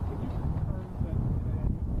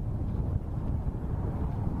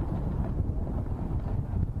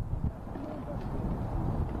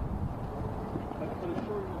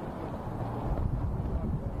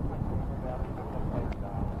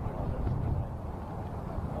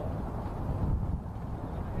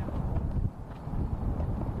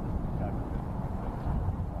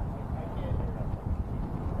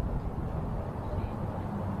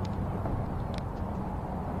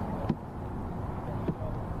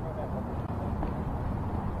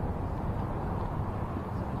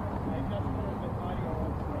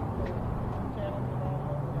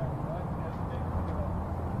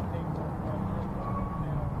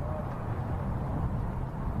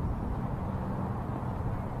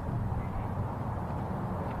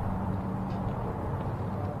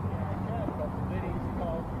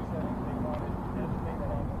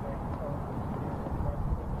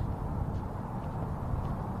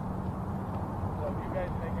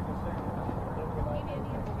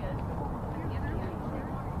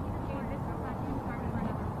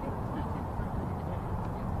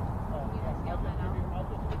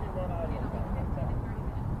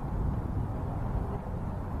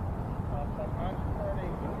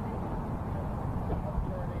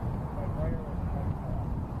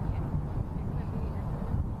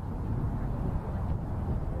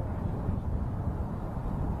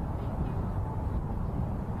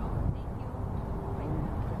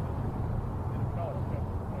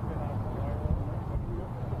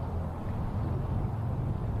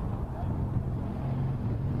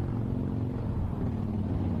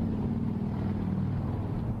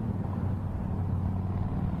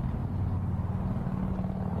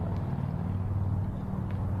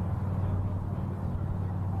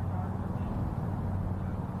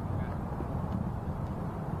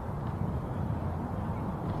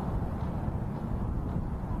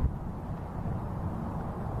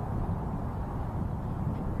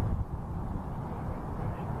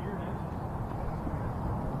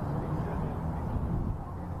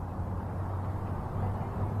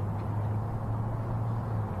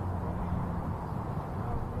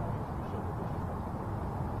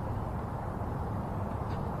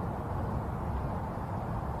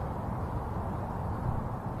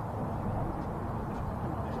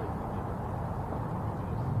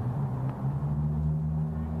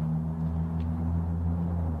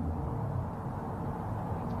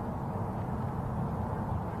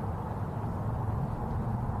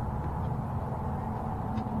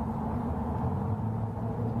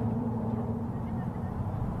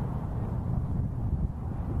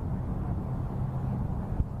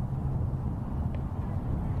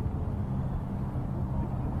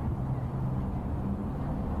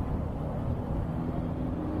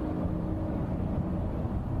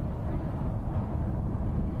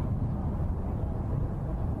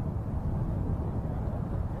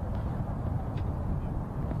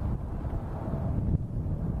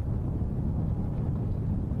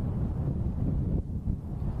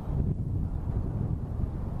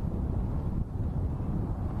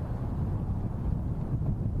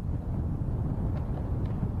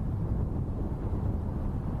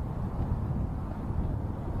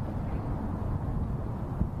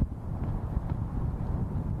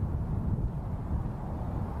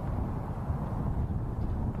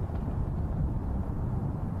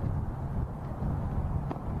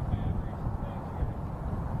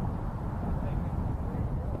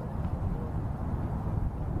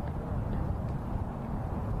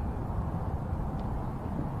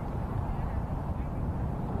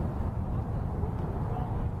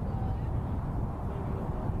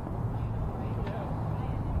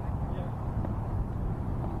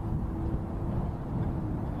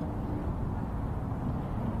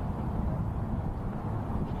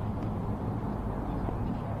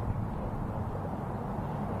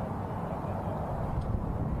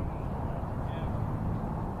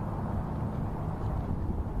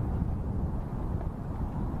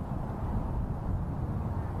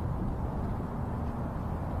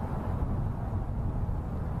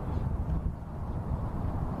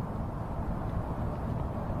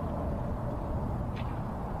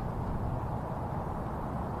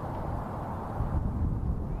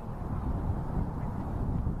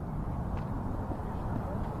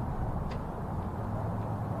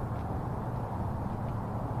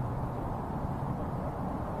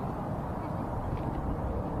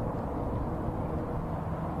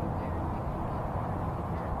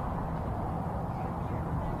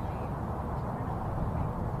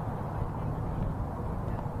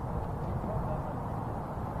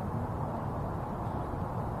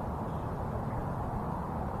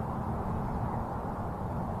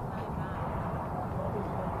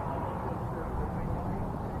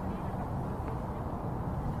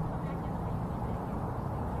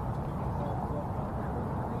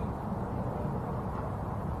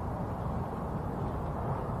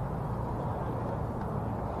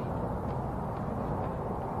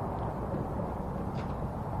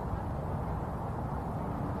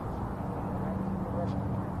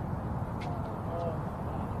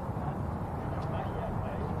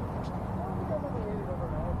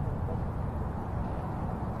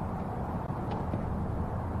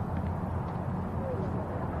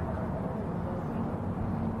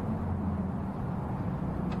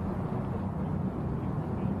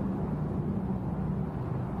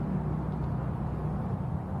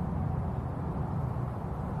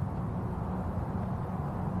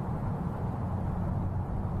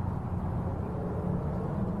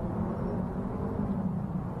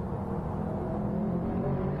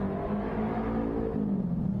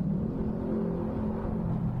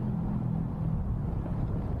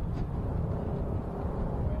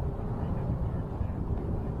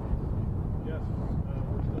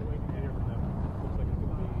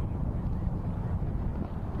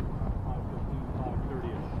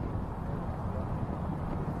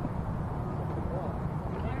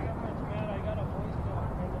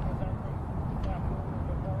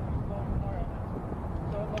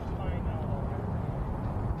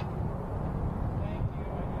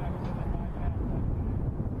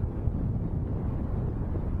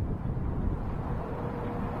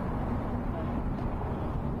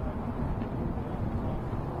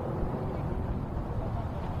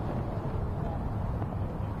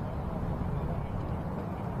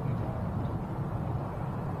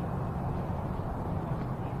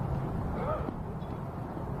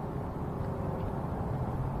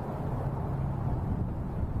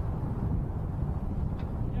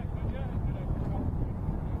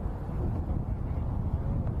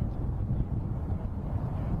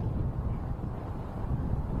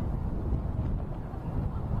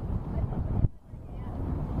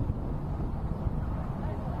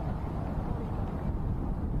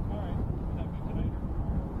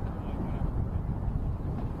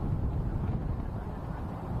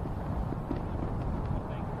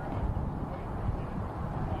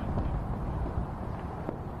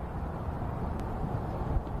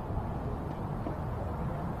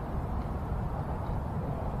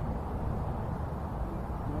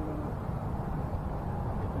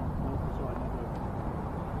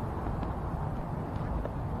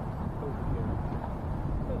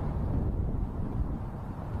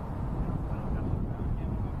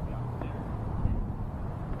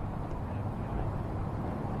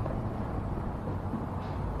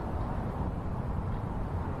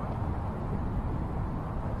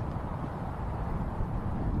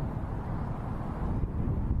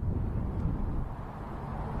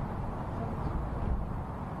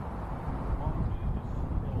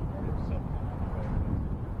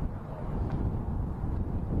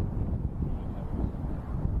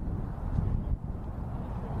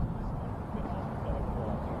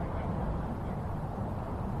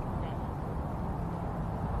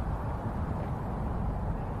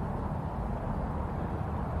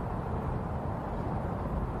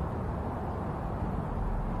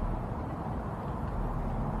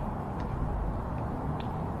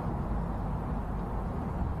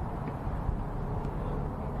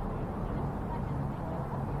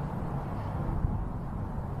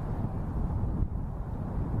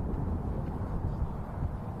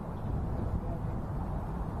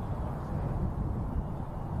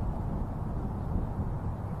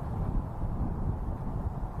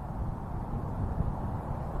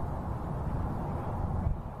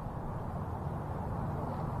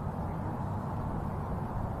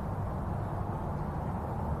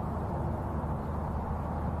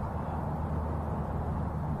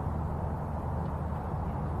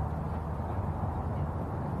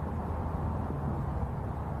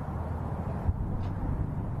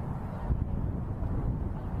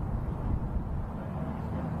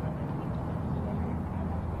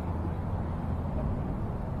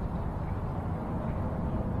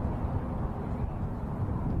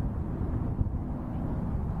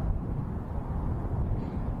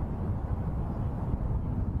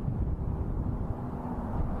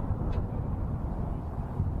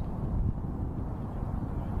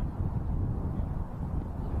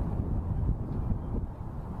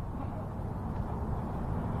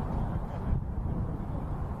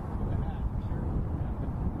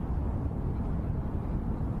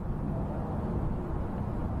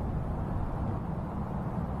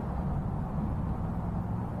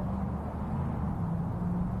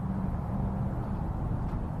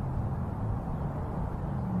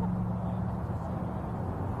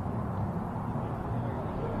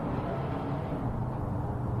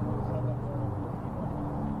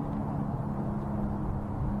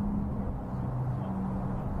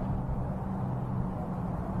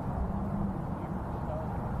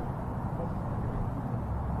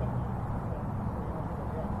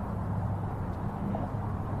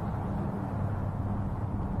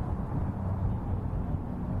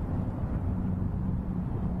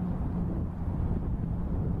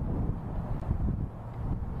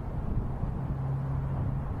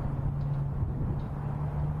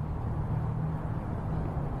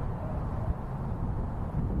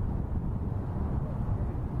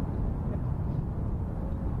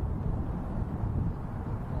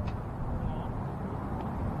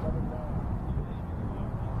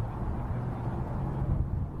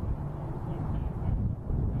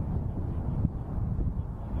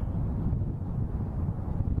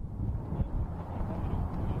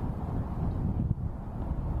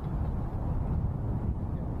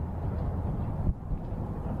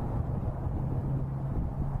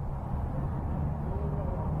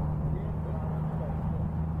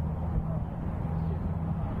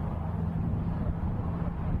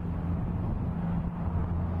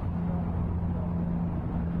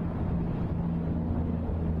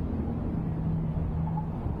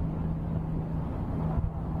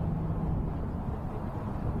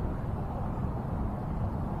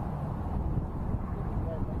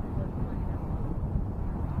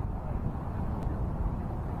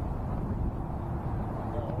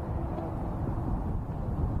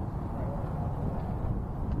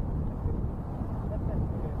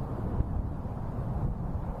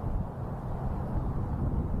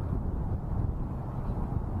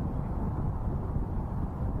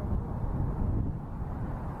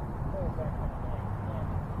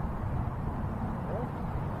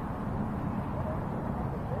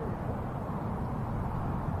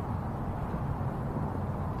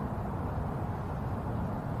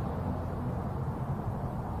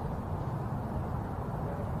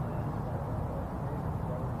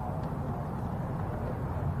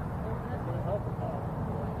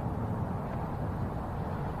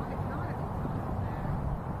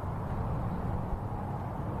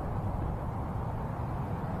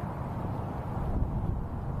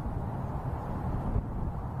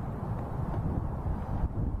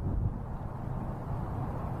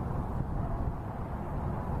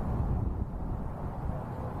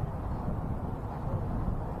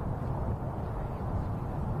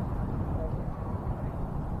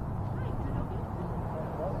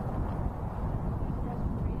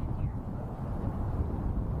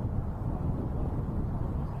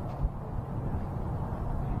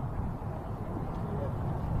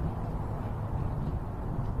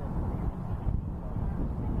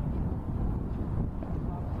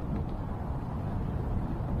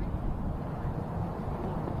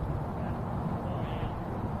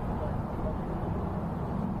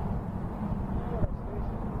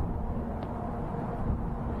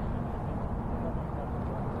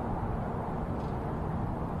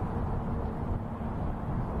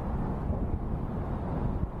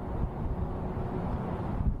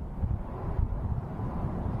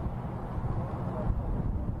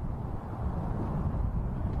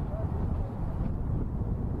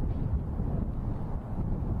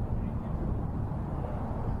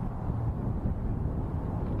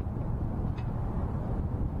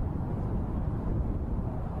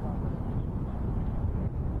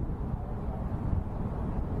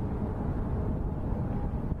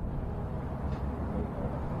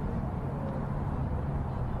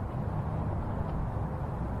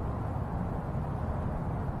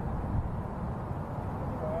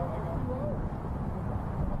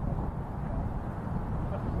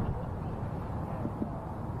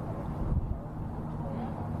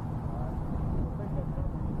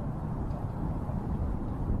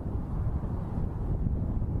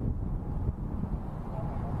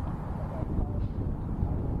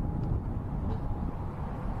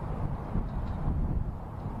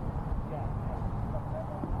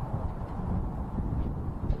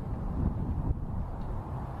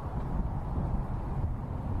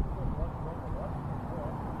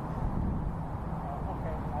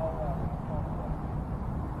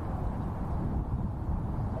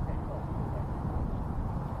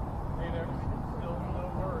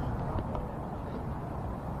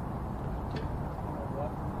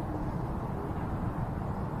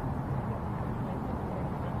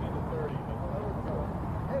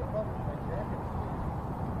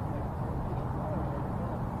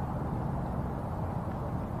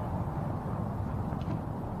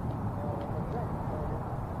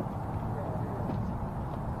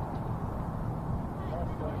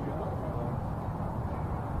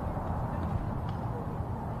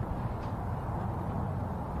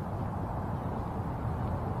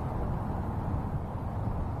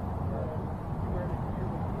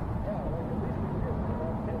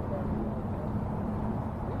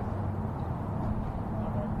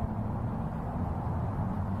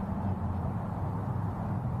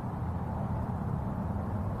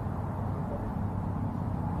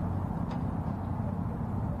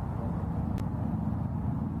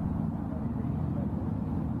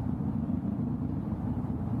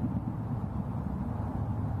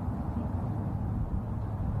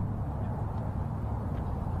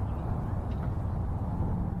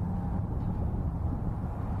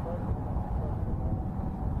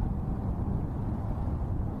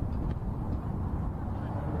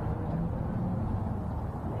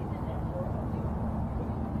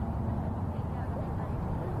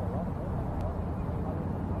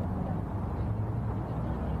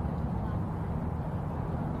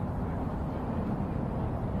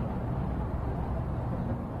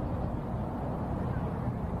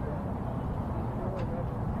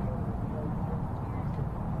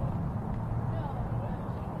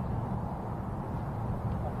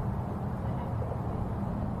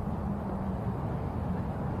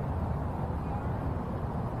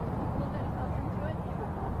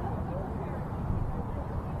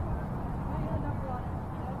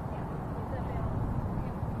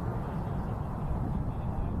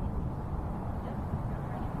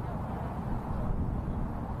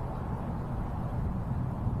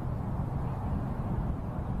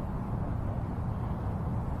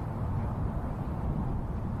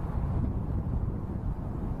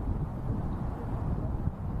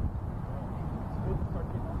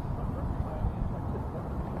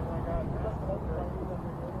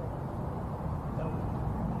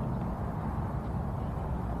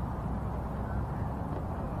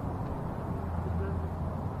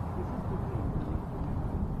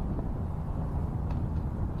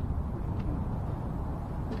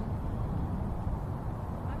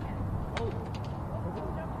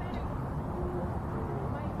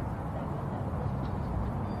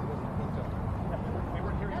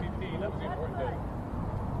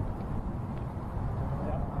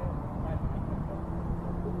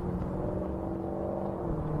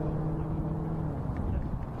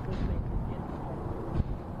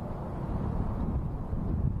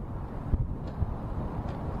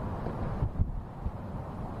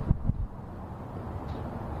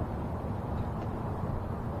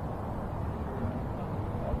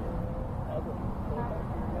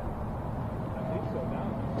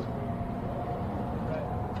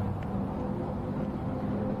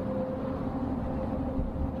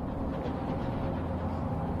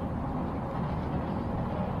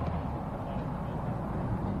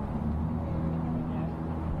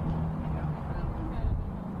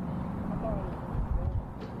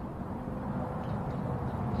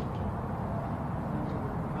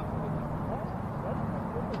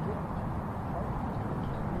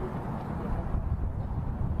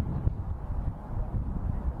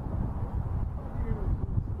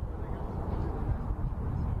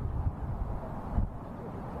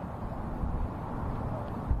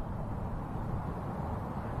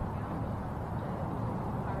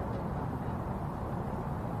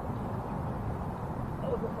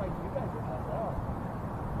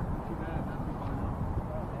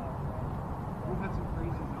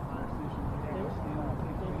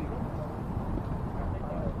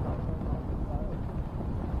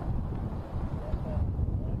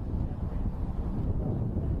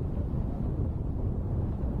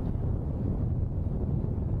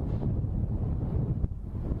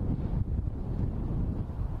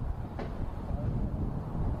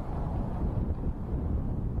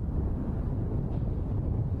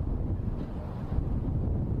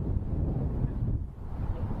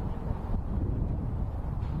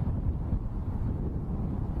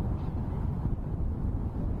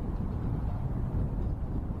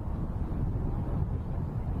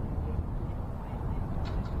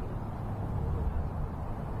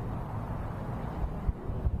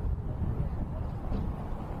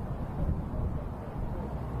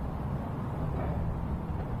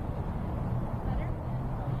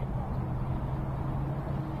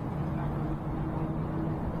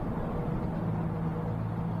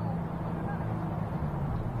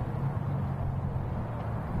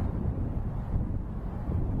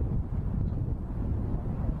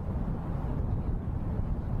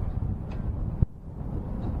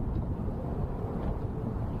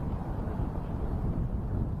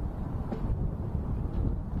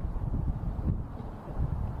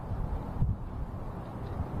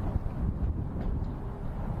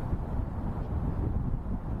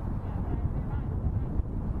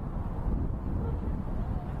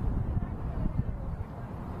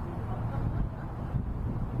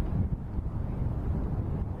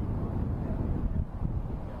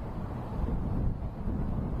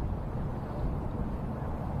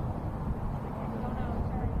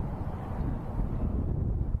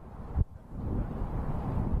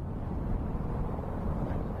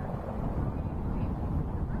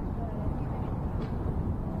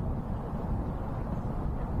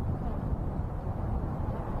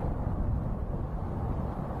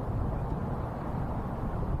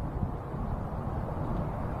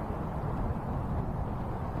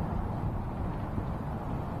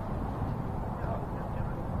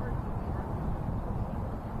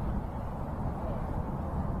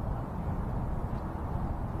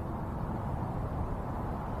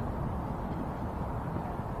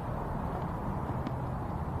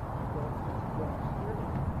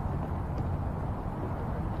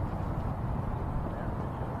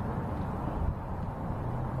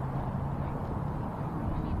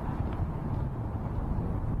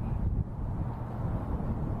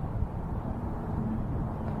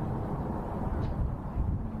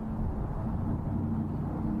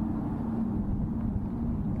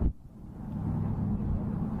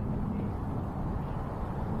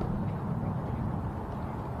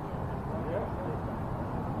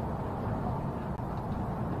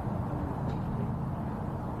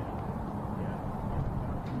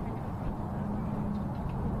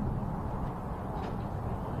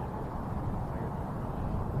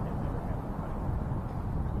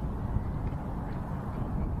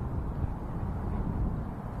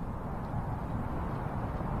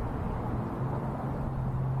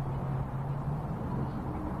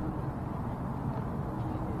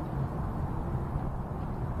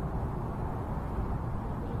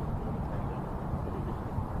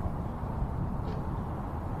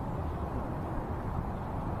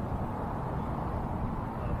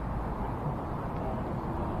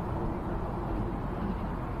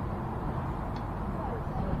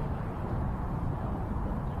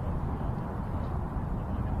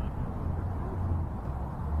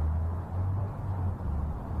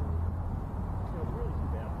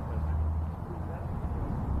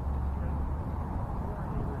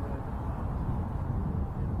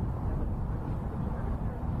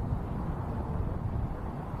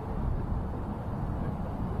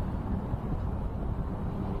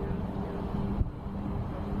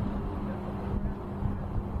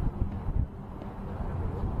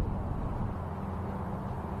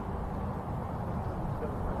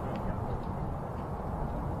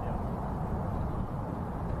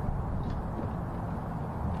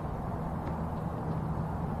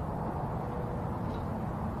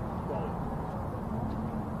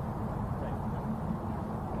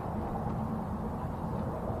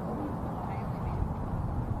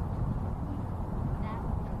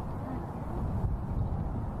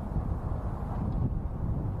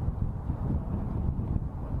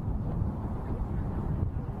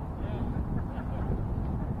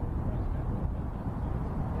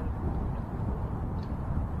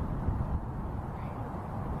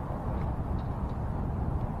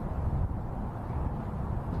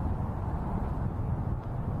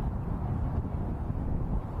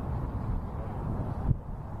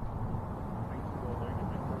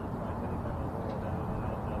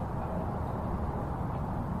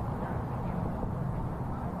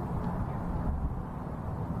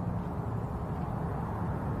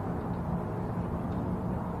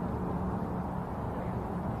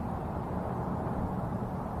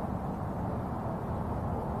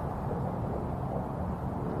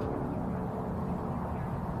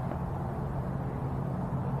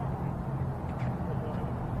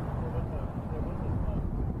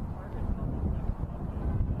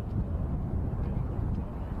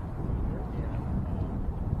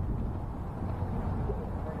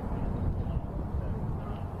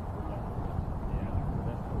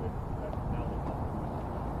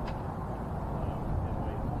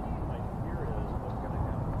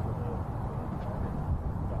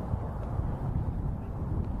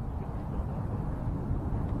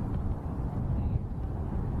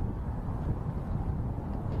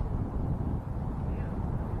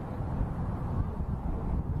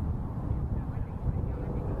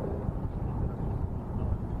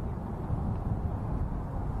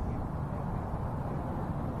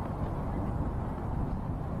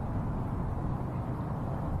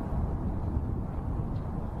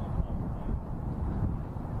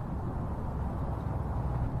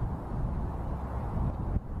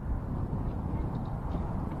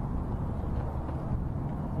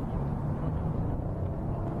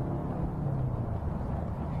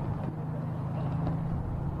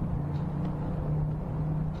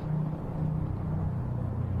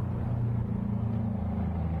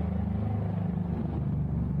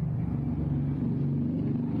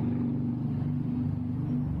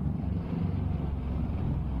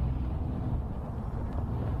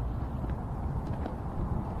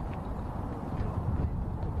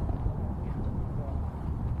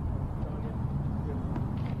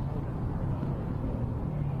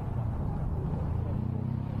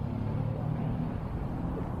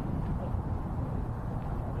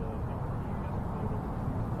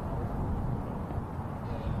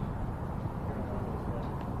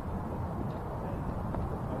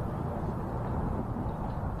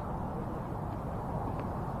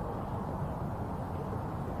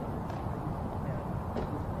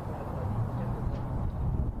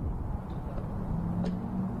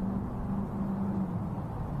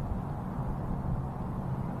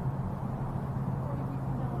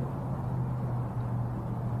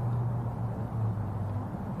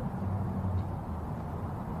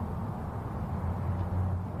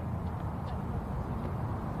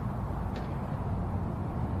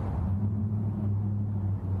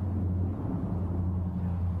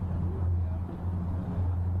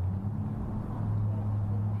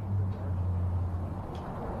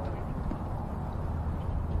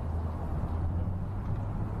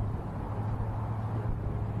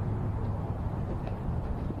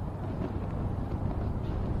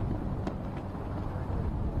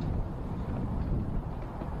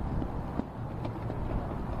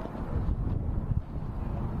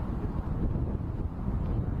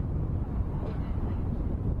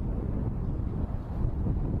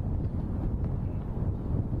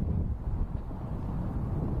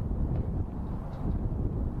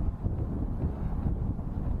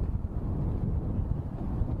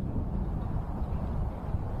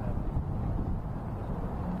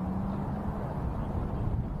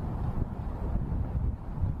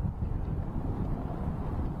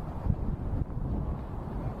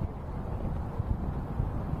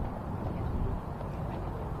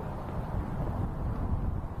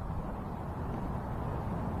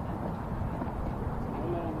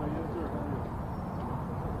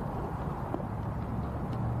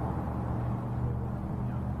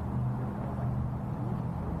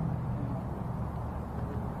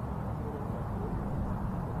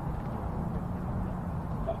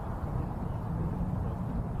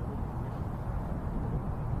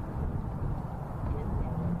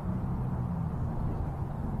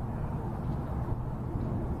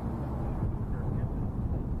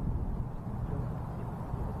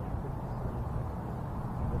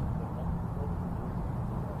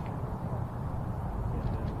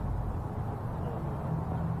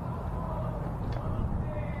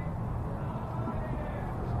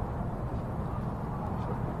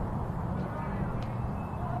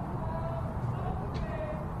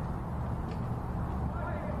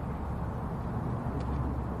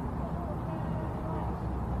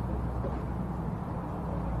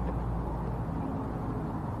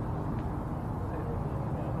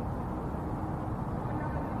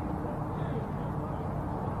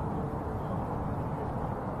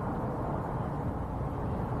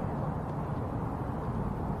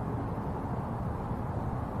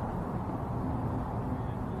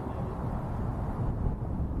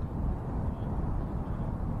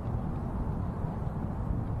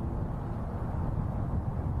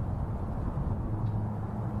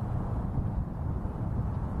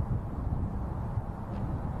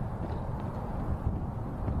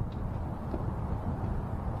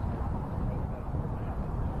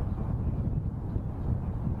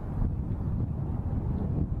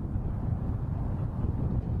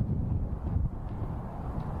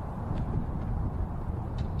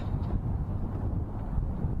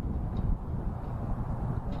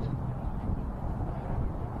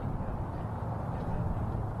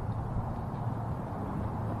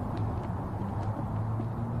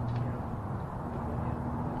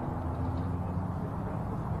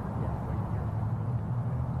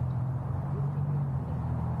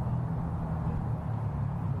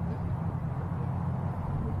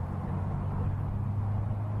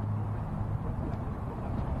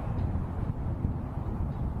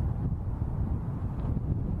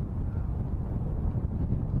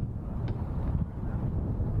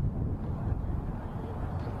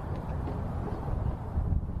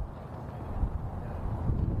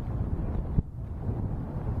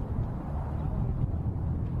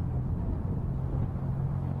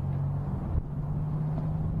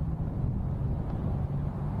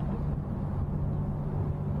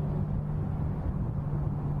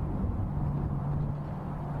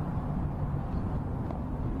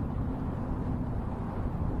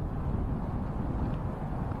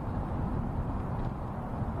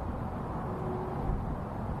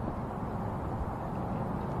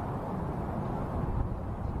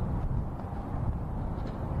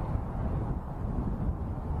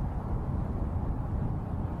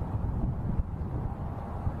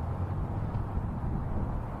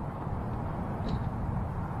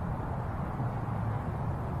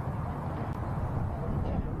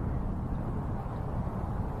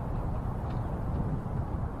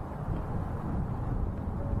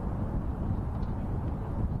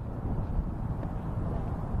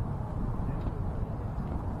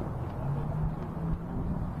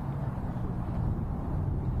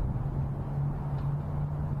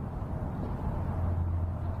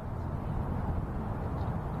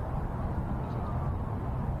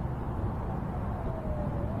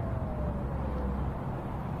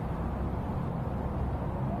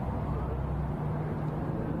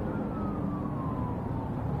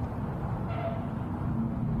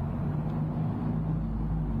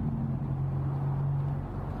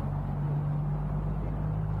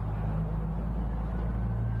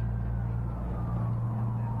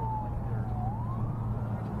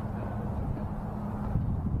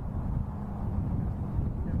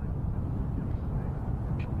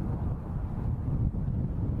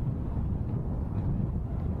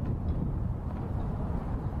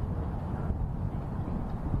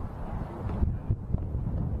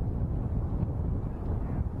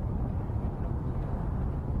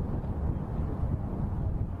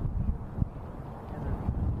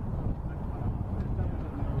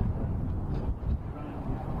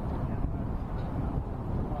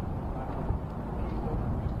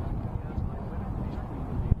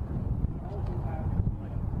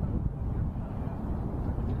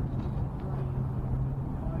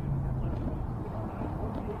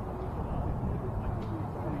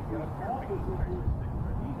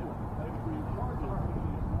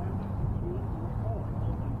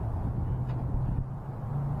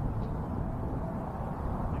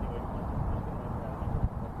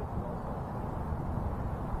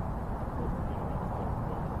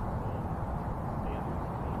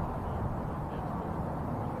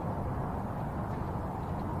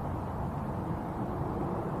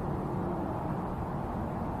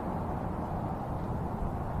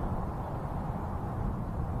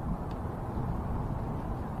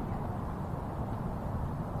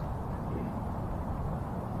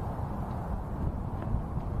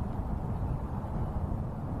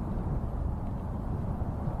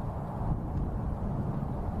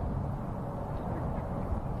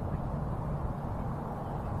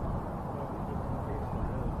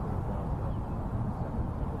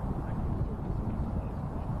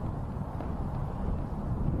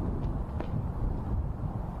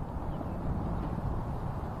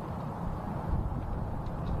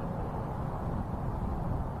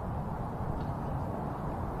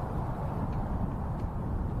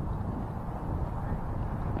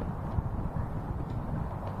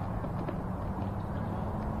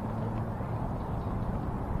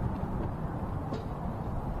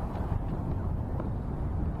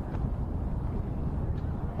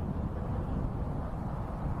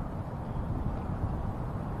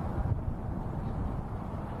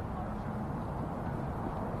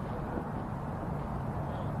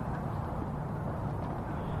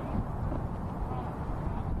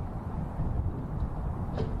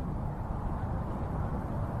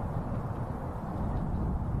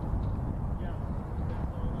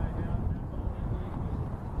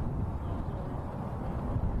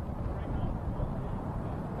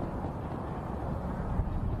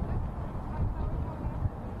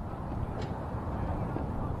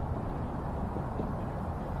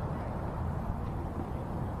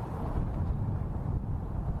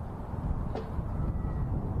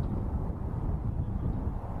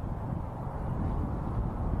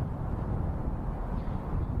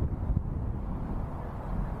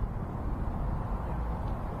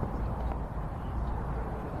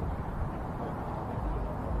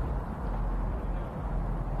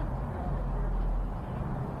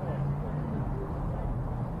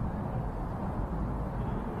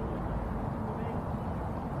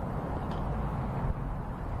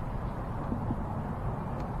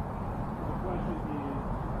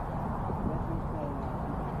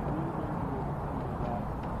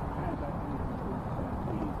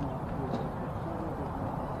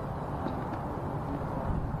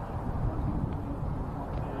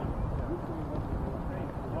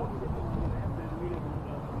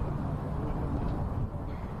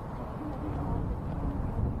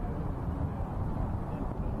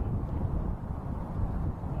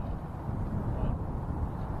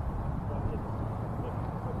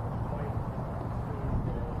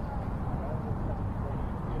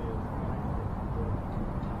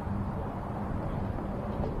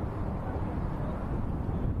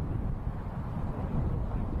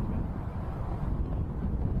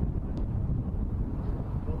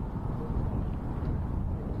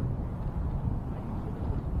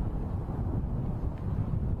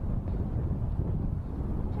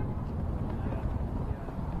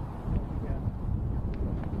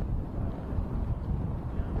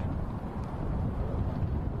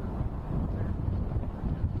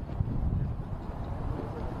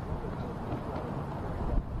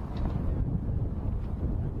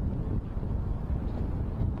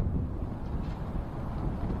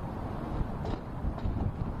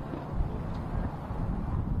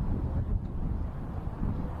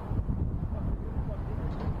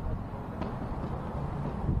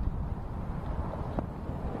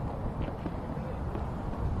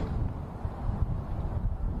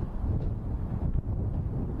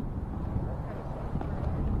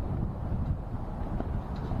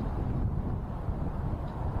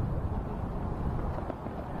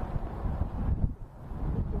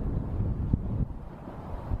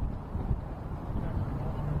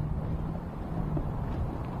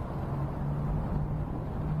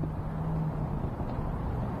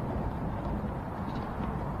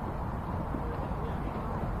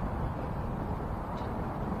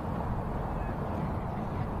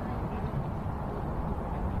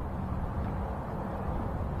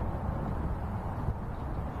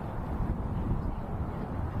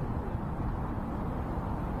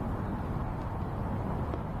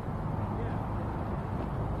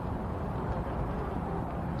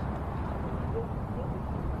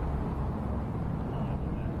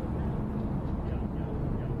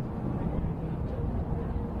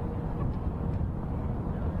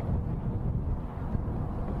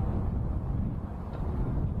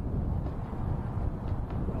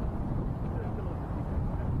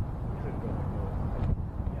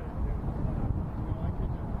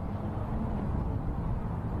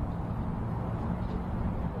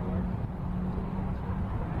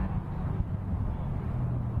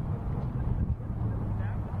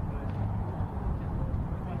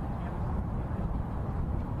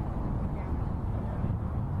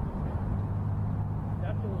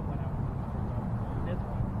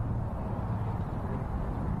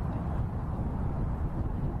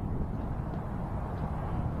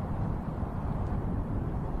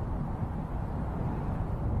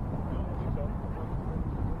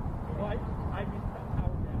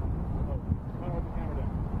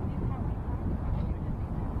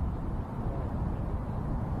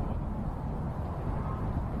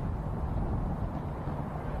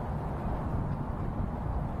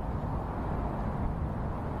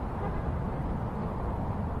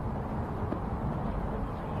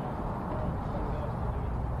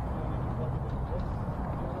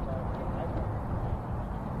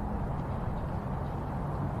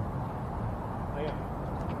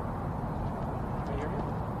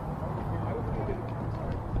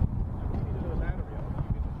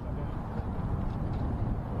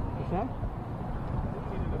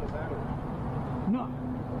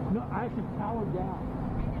 I should power down.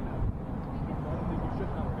 I don't think you should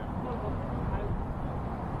power down.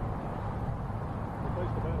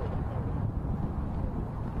 Replace the battery.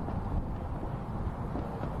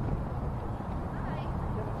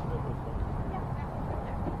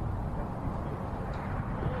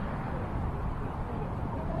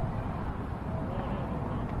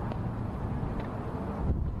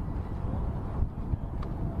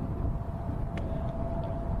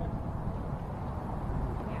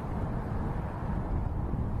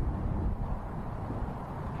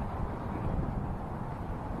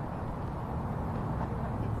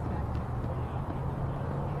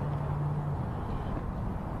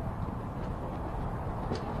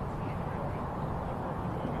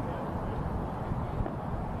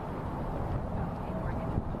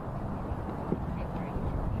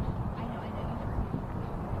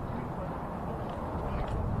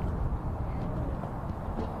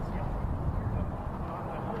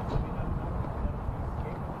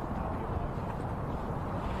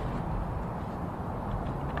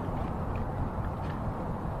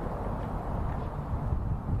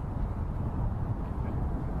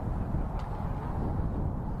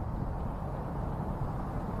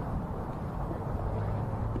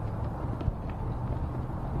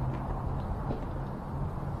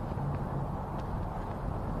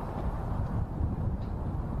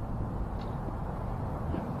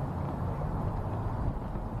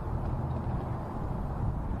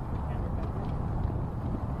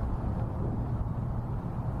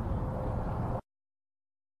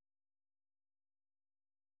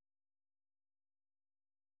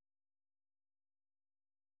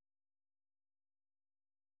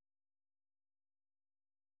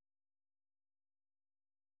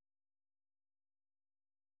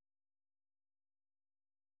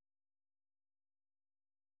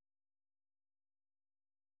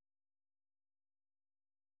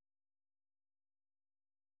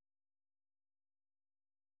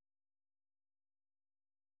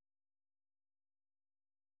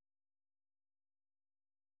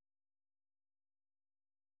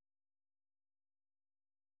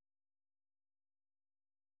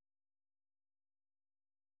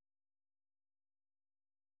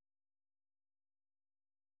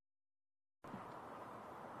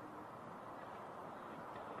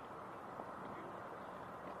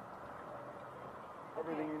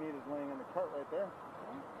 Everything you need is laying in the cart right there.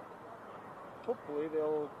 Hopefully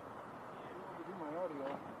they'll do my audio.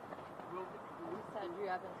 You said Drew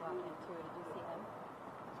Evans walked in too. Did you see him?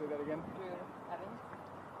 Say that again? Drew Evans,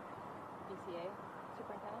 DCA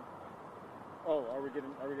superintendent. Oh, are we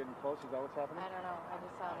getting close? Is that what's happening? I don't know. I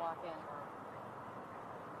just saw him walk in.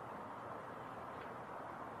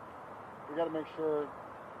 We got to make sure.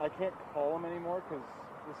 I can't call them anymore because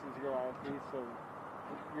this is your IFB, so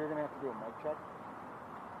you're gonna have to do a mic check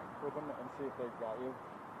with them and see if they've got you.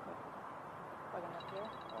 Plug him up here.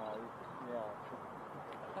 Yeah.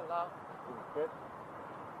 Hello. Does it fit?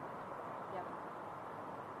 Yep.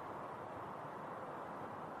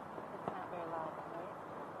 It's not very loud, right?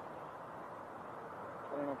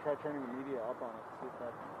 I don't know. Try turning the media up on it. See if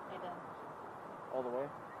that. I did. All the way.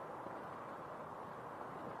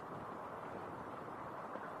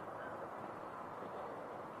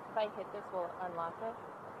 If I hit this, will it unlock it?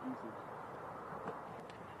 Easy.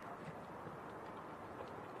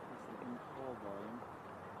 That's the call volume.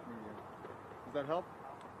 Media. Does that help?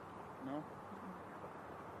 No?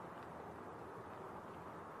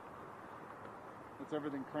 It's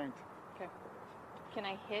everything cranked. Okay. Can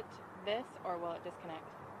I hit this or will it disconnect?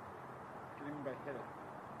 What do you mean by hit it?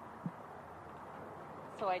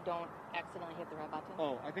 So I don't accidentally hit the red button?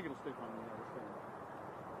 Oh, I think it'll stay fine. Yeah, it'll stay.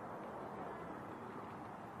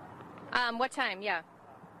 What time? Yeah.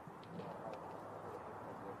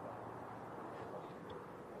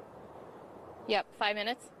 Yep, 5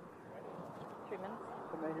 minutes. 3 minutes.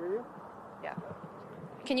 Can they hear you? Yeah.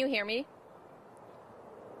 Can you hear me?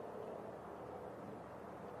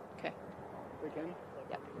 Okay. They can?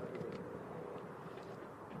 Yep.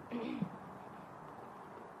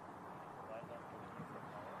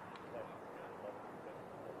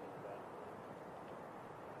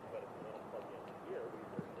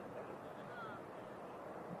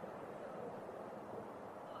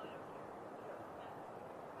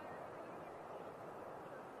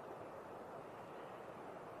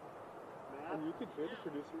 And you could hear the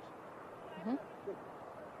producers. Mm-hmm. Good.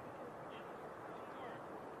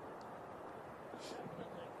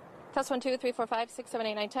 Test 1, 2, 3, 4, 5, 6, 7,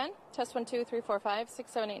 8, 9, 10. Test 1, 2, 3, 4, 5,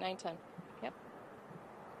 6, 7, 8, 9, 10. Yep.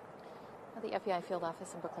 At the FBI field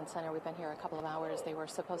office in Brooklyn Center, we've been here a couple of hours. They were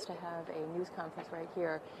supposed to have a news conference right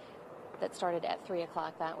here that started at 3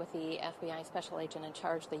 o'clock, that with the FBI Special Agent in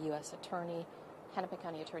charge, the U.S. Attorney, Hennepin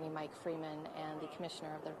County Attorney Mike Freeman, and the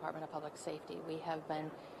Commissioner of the Department of Public Safety. We have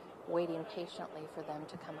been waiting patiently for them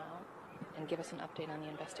to come out and give us an update on the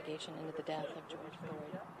investigation into the death of George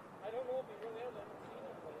Floyd.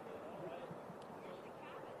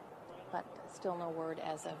 But still no word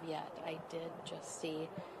as of yet. I did just see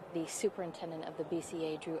the superintendent of the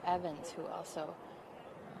BCA, Drew Evans, who also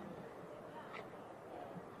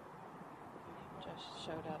just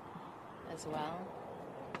showed up as well.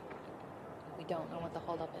 We don't know what the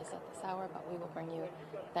holdup is at this hour, but we will bring you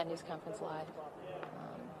that news conference live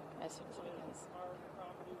as soon as it begins.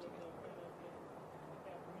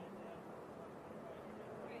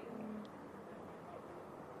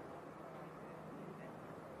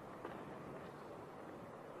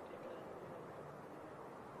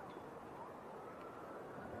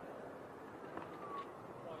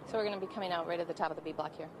 So we're going to be coming out right at the top of the B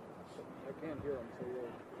block here. I can't hear them, so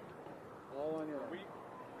you're all on your own.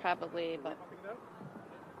 Probably, but...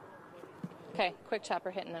 Okay, quick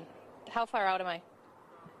chopper hitting them. How far out am I?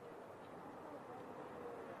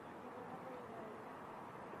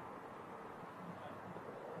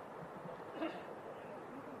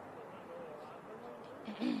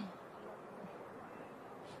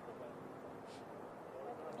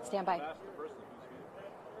 Stand by.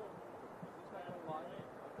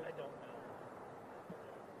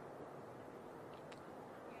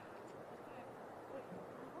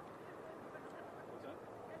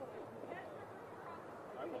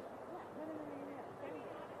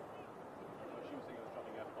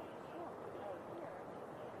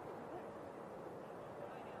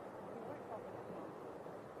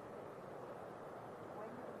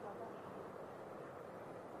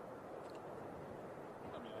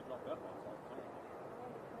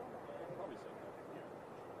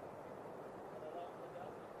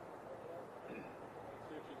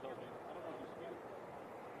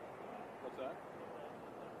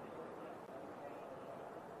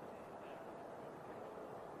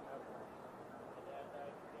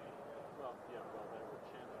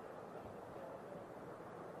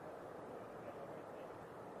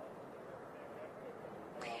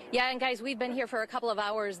 Yeah, and guys, we've been here for a couple of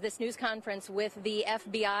hours, this news conference with the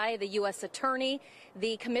FBI, the U.S. Attorney,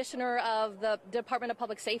 the Commissioner of the Department of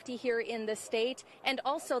Public Safety here in the state, and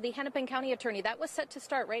also the Hennepin County Attorney. That was set to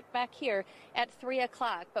start right back here at 3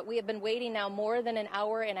 o'clock, but we have been waiting now more than an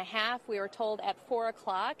hour and a half. We were told at 4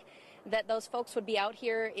 o'clock that those folks would be out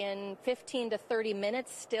here in 15 to 30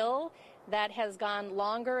 minutes still. That has gone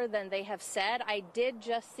longer than they have said. I did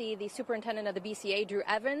just see the superintendent of the BCA, Drew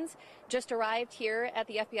Evans, just arrived here at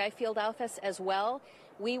the FBI field office as well.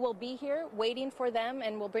 We will be here waiting for them,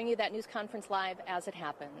 and we'll bring you that news conference live as it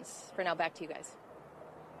happens. For now, back to you guys.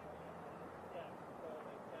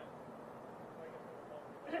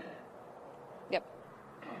 Yep.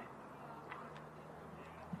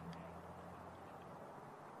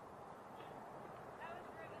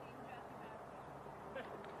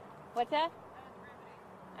 What's that?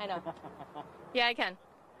 I know. Yeah, I can.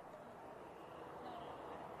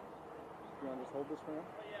 You want to just hold this for him?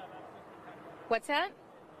 What's that?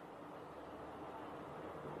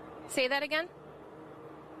 Say that again?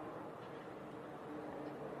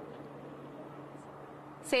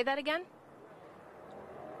 Say that again?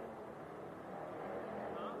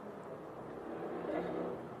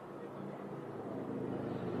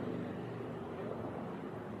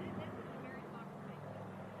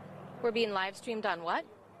 We're being live streamed on what?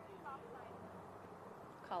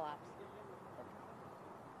 Call ops.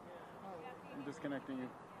 I'm disconnecting you.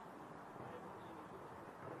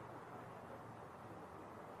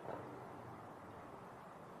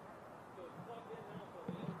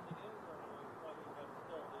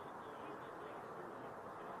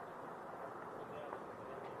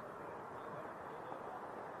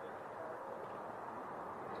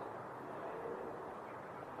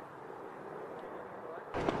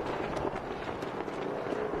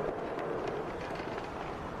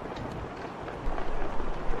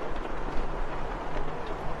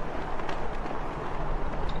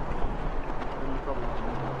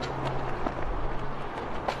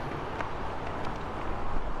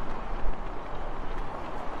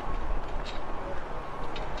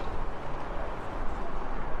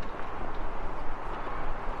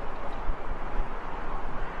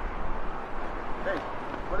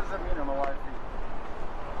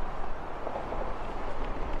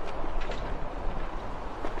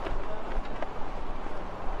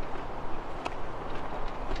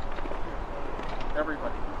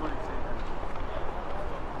 Everybody, including Satan.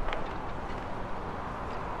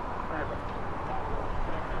 Everybody.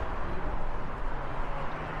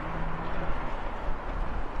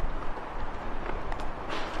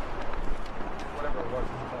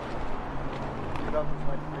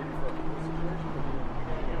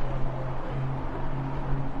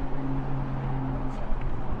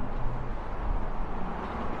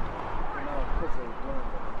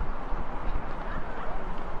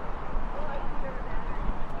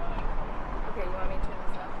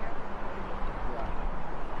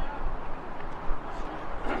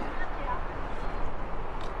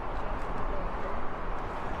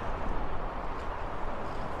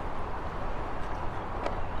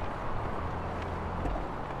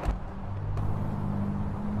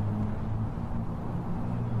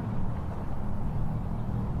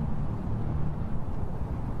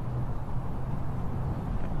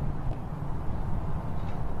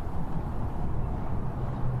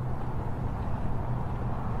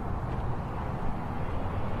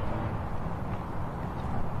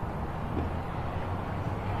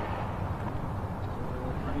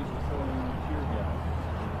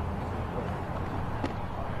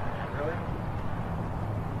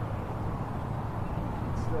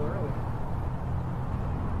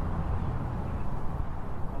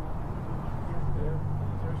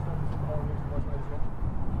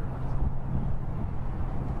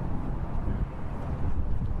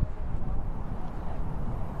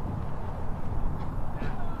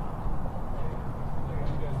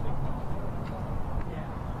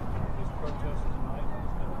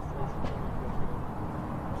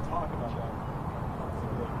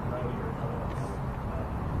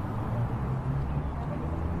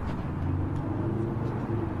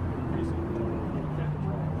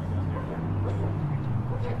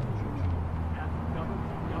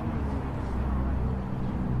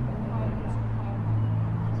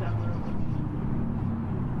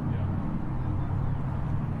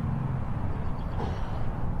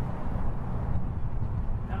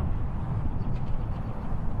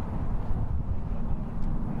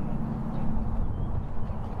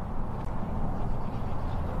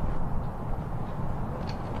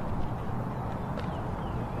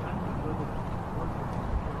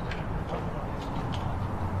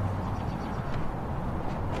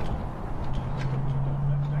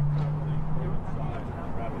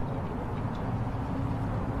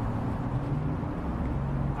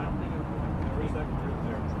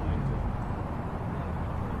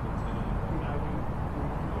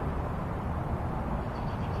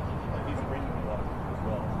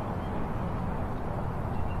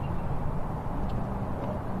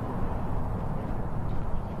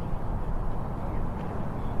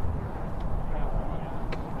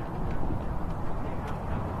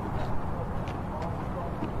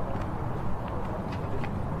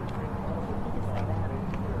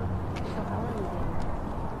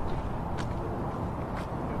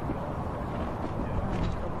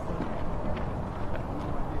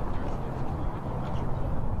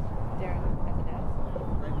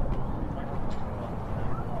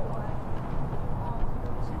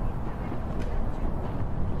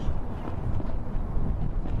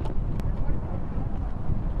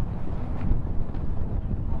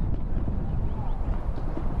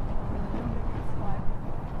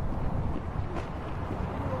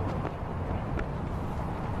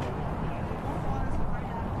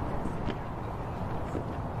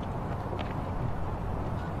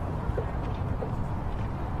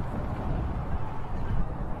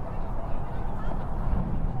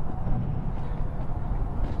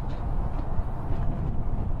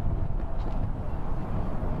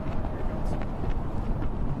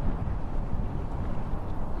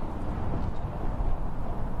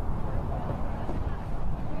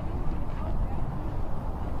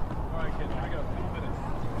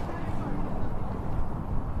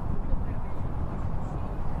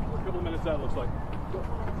 What's that looks like?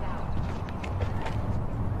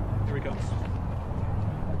 Here he comes.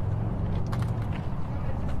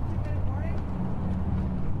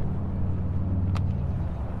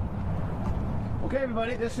 Okay,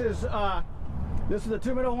 everybody, this is a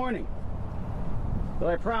 2-minute warning that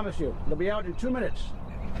I promise you. It'll be out in 2 minutes.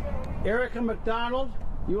 Erica McDonald,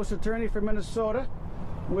 U.S. Attorney for Minnesota,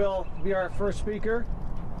 will be our first speaker.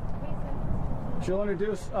 She'll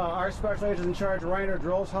introduce our special agent in charge, Reiner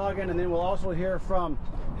Drolshagen, and then we'll also hear from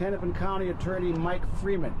Hennepin County Attorney Mike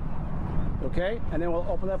Freeman. Okay? And then we'll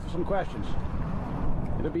open up for some questions.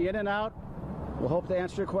 It'll be in and out. We'll hope to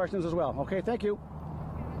answer your questions as well. Okay, thank you.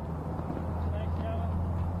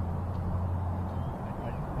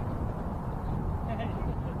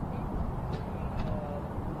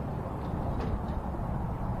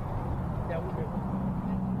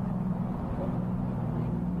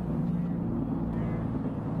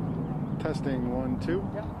 Testing 1, 2.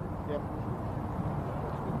 Yep. Yep.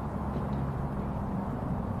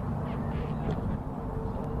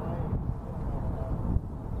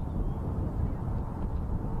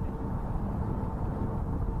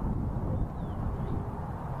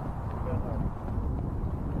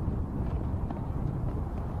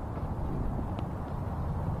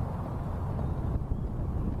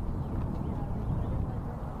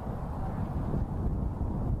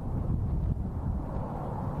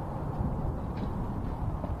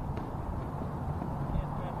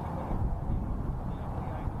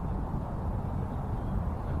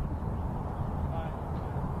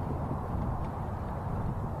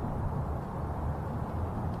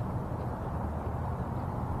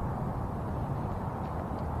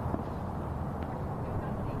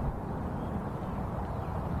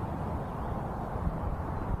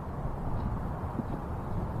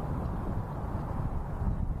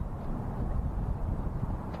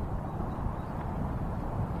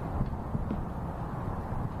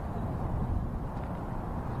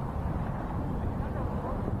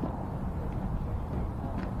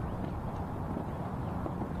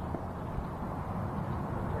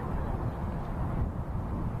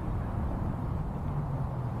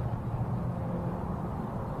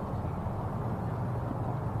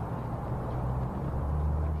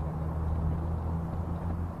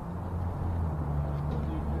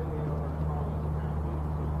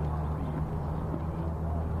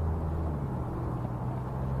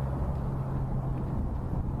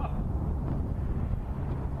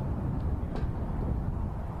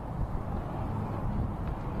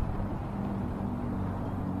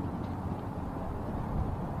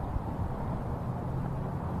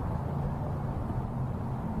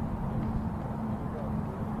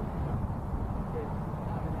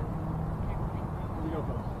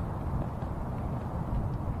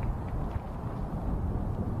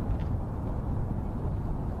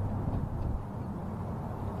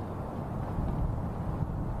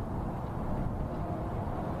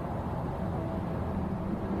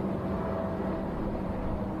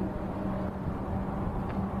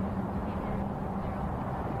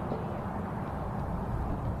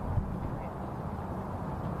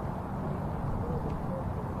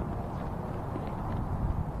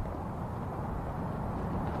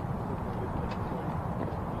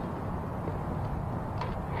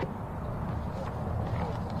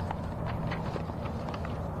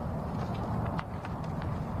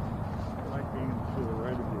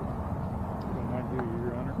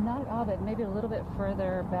 But maybe a little bit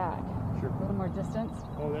further back. Sure. A little more distance.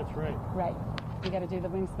 Oh, that's right. Right. You got to do the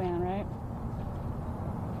wingspan, right?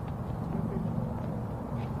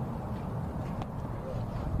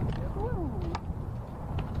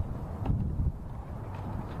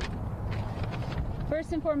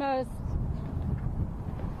 First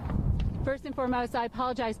and foremost, I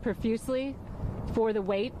apologize profusely for the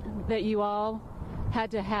wait that you all had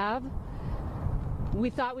to have. We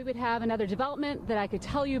thought we would have another development that I could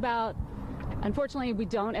tell you about. Unfortunately, we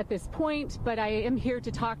don't at this point, but I am here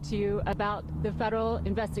to talk to you about the federal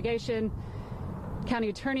investigation. County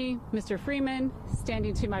Attorney Mr. Freeman,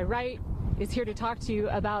 standing to my right, is here to talk to you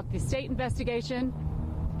about the state investigation.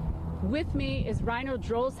 With me is Reiner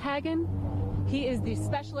Drolshagen. He is the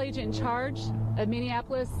special agent in charge of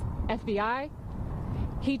Minneapolis FBI.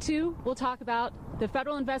 He too will talk about the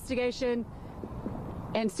federal investigation,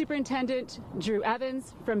 and Superintendent Drew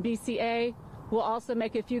Evans from BCA will also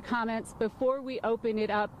make a few comments before we open it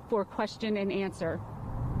up for question and answer.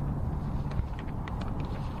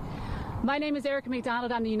 My name is Erica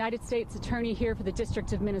McDonald. I'm the United States Attorney here for the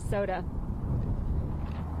District of Minnesota.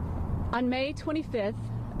 On May 25th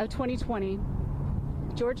of 2020,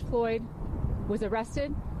 George Floyd was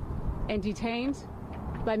arrested and detained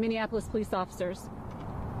by Minneapolis police officers.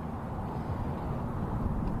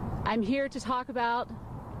 I'm here to talk about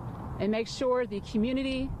and make sure the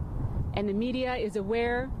community and the media is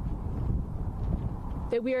aware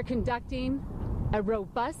that we are conducting a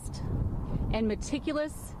robust and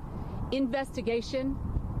meticulous investigation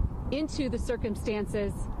into the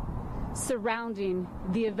circumstances surrounding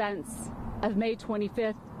the events of May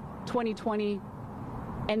 25th, 2020,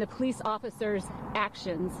 and the police officers'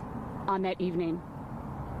 actions on that evening.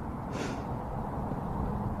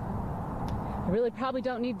 I really probably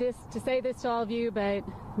don't need to say this to all of you, but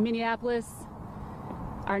Minneapolis,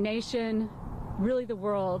 our nation, really the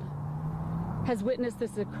world, has witnessed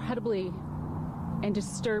this incredibly and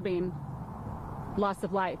disturbing loss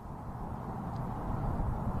of life.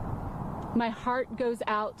 My heart goes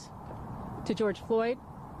out to George Floyd.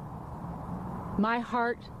 My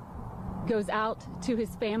heart goes out to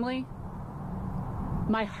his family.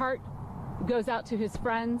 My heart goes out to his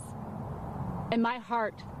friends. And my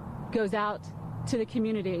heart goes out to the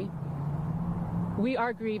community. We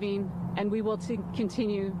are grieving, and we will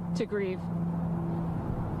continue to grieve.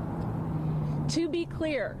 To be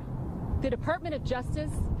clear, the Department of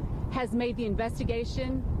Justice has made the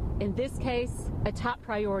investigation in this case a top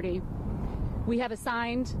priority. We have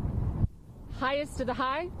assigned highest of the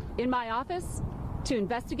high in my office to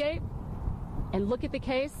investigate and look at the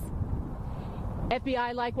case.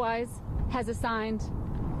 FBI likewise has assigned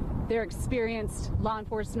their experienced law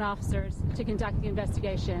enforcement officers to conduct the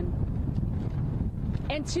investigation.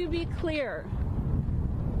 And to be clear,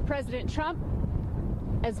 President Trump,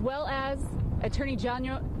 as well as Attorney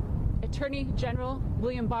General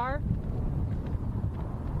William Barr,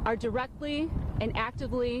 are directly and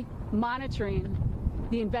actively monitoring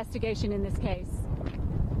the investigation in this case.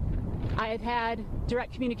 I have had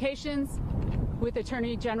direct communications with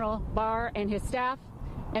Attorney General Barr and his staff,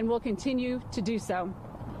 and will continue to do so.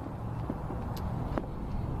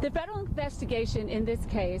 The federal investigation in this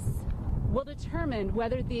case will determine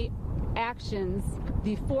whether the actions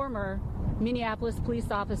the former Minneapolis police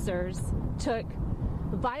officers took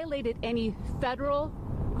violated any federal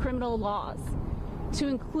criminal laws, to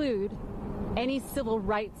include any civil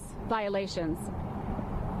rights violations.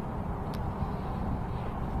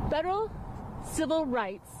 Federal civil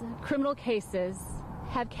rights criminal cases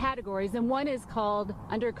have categories, and one is called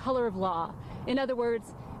under color of law. In other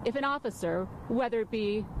words, if an officer, whether it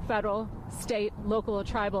be federal, state, local, or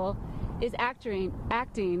tribal, is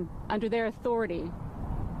acting under their authority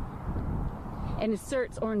and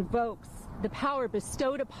asserts or invokes the power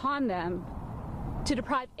bestowed upon them to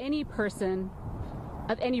deprive any person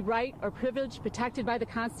of any right or privilege protected by the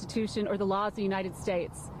Constitution or the laws of the United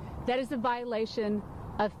States, that is a violation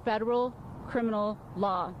of federal criminal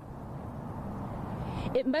law.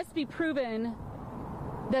 It must be proven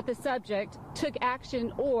that the subject took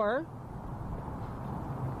action or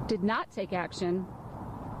did not take action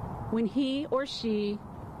when he or she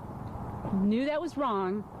knew that was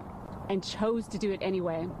wrong and chose to do it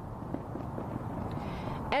anyway.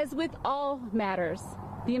 As with all matters,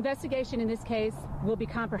 the investigation in this case will be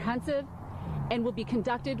comprehensive and will be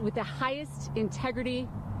conducted with the highest integrity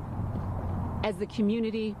as the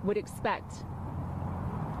community would expect.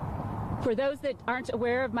 For those that aren't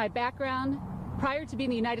aware of my background, prior to being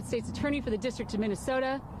the United States Attorney for the District of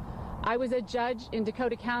Minnesota, I was a judge in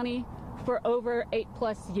Dakota County for over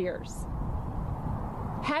 8+ years.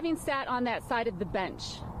 Having sat on that side of the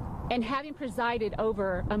bench and having presided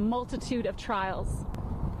over a multitude of trials,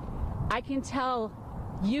 I can tell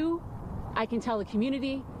you, I can tell the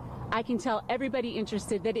community, I can tell everybody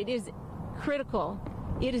interested that it is critical,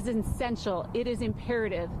 it is essential, it is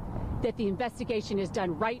imperative that the investigation is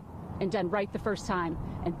done right and done right the first time,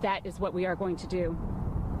 and that is what we are going to do.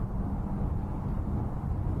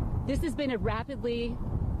 This has been a rapidly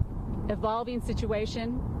evolving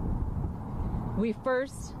situation. We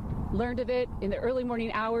first learned of it in the early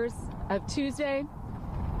morning hours of Tuesday.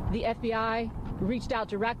 The FBI reached out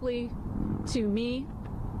directly to me,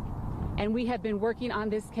 and we have been working on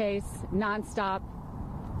this case nonstop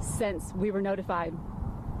since we were notified.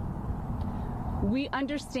 We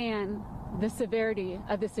understand the severity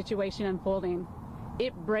of the situation unfolding.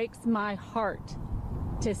 It breaks my heart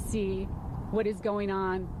to see what is going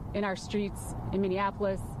on in our streets in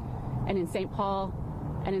Minneapolis and in St. Paul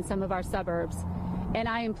and in some of our suburbs. And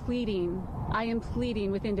I am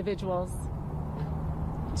pleading with individuals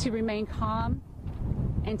to remain calm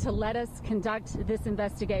and to let us conduct this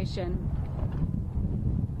investigation.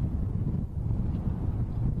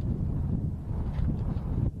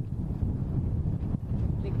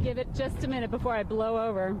 Give it just a minute before I blow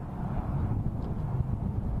over.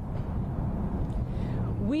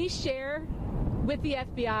 We share with the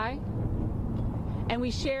FBI and we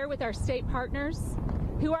share with our state partners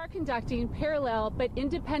who are conducting parallel but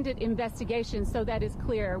independent investigations, so that is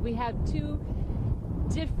clear. We have two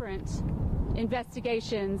different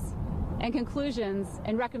investigations and conclusions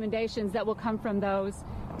and recommendations that will come from those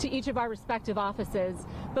to each of our respective offices,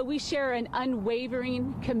 but we share an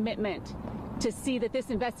unwavering commitment to see that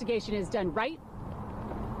this investigation is done right,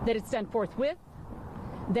 that it's done forthwith,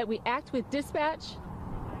 that we act with dispatch,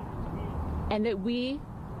 and that we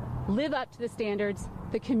live up to the standards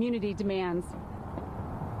the community demands.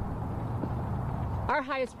 Our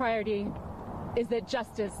highest priority is that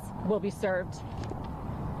justice will be served.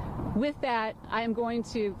 With that, I am going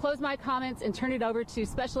to close my comments and turn it over to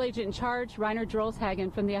Special Agent in Charge, Reiner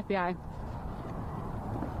Drolshagen from the FBI.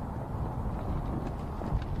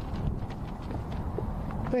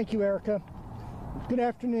 Thank you, Erica. Good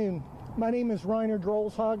afternoon. My name is Reiner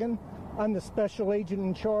Drolshagen. I'm the Special Agent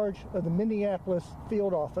in Charge of the Minneapolis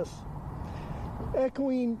Field Office.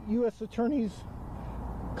 Echoing U.S. Attorney's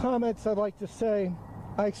comments, I'd like to say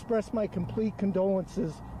I express my complete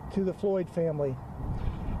condolences to the Floyd family.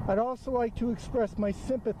 I'd also like to express my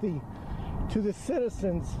sympathy to the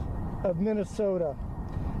citizens of Minnesota,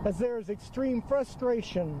 as there is extreme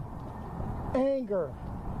frustration, anger,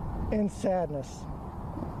 and sadness.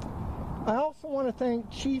 I also want to thank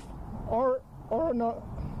Chief Arredondo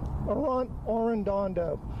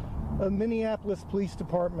of Minneapolis Police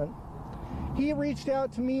Department. He reached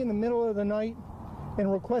out to me in the middle of the night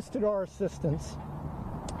and requested our assistance.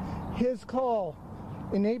 His call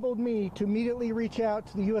enabled me to immediately reach out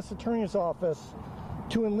to the U.S. Attorney's Office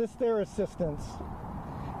to enlist their assistance.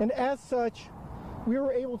 And as such, we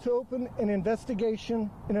were able to open an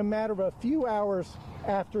investigation in a matter of a few hours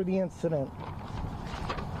after the incident.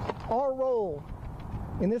 Our role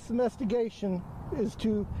in this investigation is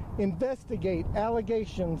to investigate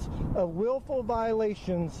allegations of willful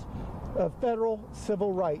violations of federal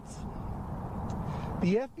civil rights.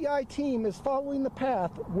 The FBI team is following the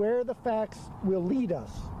path where the facts will lead us.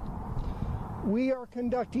 We are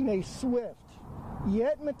conducting a swift,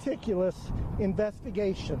 yet meticulous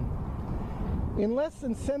investigation. In less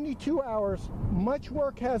than 72 hours, much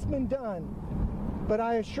work has been done, but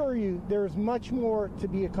I assure you there is much more to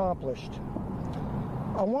be accomplished.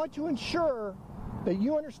 I want to ensure that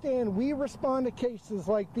you understand we respond to cases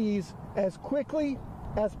like these as quickly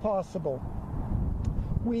as possible.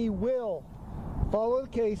 We will follow the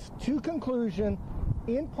case to conclusion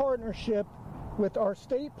in partnership with our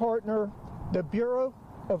state partner, the Bureau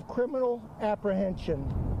of Criminal Apprehension.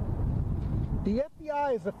 The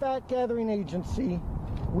FBI is a fact-gathering agency.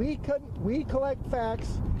 We collect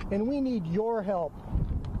facts, and we need your help.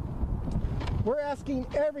 We're asking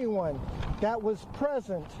everyone that was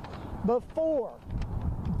present before,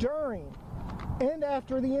 during, and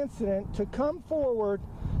after the incident to come forward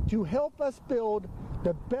to help us build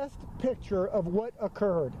the best picture of what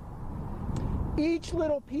occurred. Each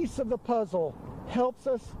little piece of the puzzle helps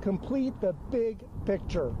us complete the big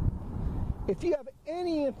picture. If you have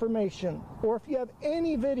any information, or if you have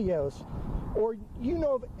any videos, or you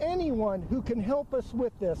know of anyone who can help us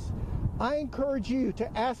with this, I encourage you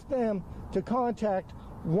to ask them to contact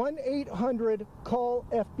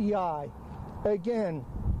 1-800-CALL-FBI. Again,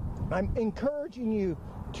 I'm encouraging you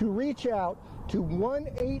to reach out to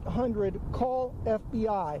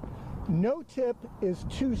 1-800-CALL-FBI. No tip is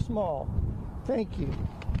too small. Thank you.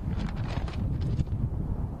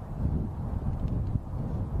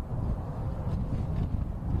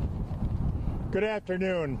 Good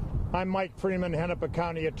afternoon. I'm Mike Freeman, Hennepin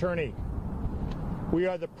County Attorney. We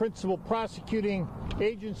are the principal prosecuting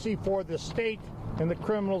agency for the state and the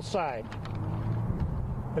criminal side.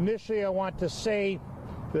 Initially, I want to say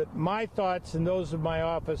that my thoughts and those of my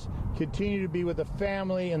office continue to be with the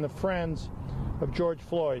family and the friends of George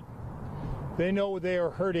Floyd. They know they are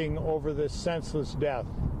hurting over this senseless death.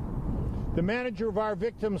 The manager of our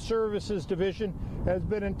Victim Services Division has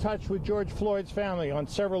been in touch with George Floyd's family on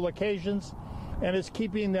several occasions and is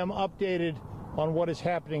keeping them updated on what is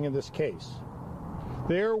happening in this case.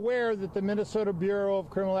 They are aware that the Minnesota Bureau of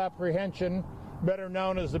Criminal Apprehension, better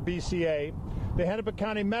known as the BCA, the Hennepin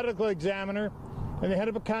County Medical Examiner, and the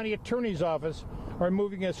Hennepin County Attorney's Office are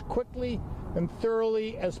moving as quickly and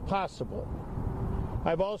thoroughly as possible.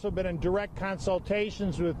 I've also been in direct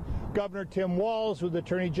consultations with Governor Tim Walz, with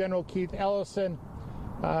Attorney General Keith Ellison,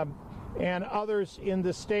 and others in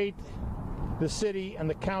the state, the city, and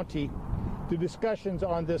the county to discussions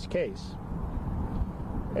on this case.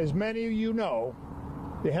 As many of you know,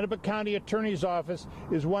 the Hennepin County Attorney's Office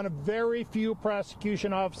is one of very few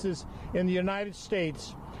prosecution offices in the United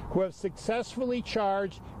States who have successfully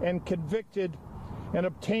charged and convicted and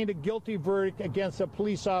obtained a guilty verdict against a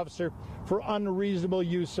police officer for unreasonable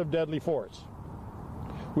use of deadly force.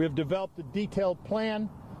 We have developed a detailed plan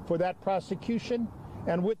for that prosecution,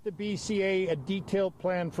 and with the BCA, a detailed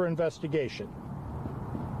plan for investigation.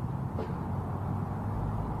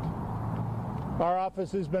 Our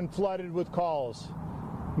office has been flooded with calls,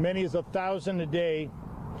 many as 1,000 a day,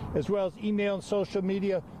 as well as email and social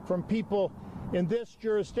media from people in this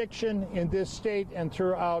jurisdiction, in this state, and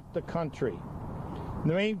throughout the country.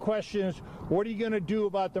 The main question is, what are you going to do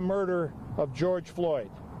about the murder of George Floyd?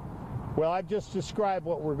 Well, I've just described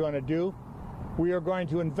what we're going to do. We are going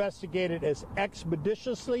to investigate it as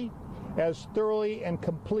expeditiously, as thoroughly, and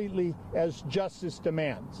completely as justice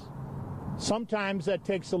demands. Sometimes that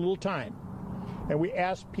takes a little time, and we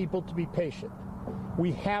ask people to be patient.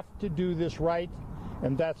 We have to do this right,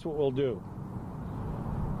 and that's what we'll do.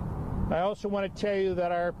 I also want to tell you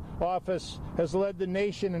that our office has led the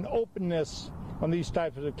nation in openness on these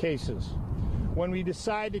types of cases. When we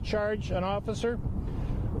decide to charge an officer,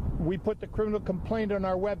 we put the criminal complaint on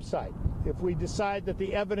our website. If we decide that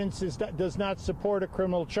the evidence does not support a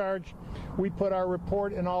criminal charge, we put our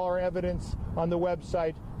report and all our evidence on the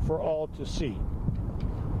website for all to see.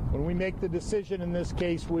 When we make the decision in this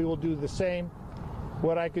case, we will do the same.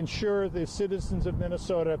 What I can assure the citizens of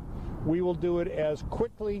Minnesota, we will do it as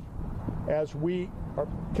quickly as we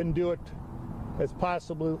can do it as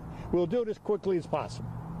possible. We'll do it as quickly as possible.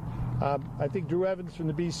 I think Drew Evans from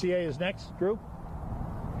the BCA is next. Drew?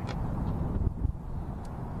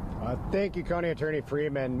 Thank you, County Attorney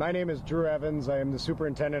Freeman. My name is Drew Evans. I am the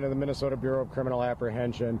Superintendent of the Minnesota Bureau of Criminal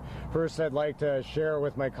Apprehension. First, I'd like to share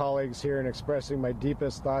with my colleagues here in expressing my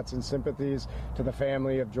deepest thoughts and sympathies to the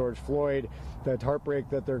family of George Floyd, the heartbreak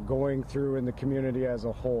that they're going through in the community as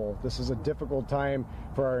a whole. This is a difficult time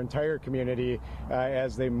for our entire community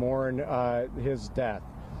as they mourn his death.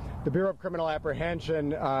 The Bureau of Criminal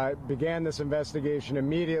Apprehension began this investigation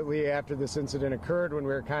immediately after this incident occurred when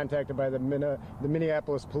we were contacted by the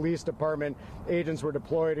Minneapolis Police Department. Agents were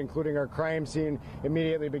deployed, including our crime scene,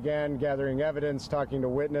 immediately began gathering evidence, talking to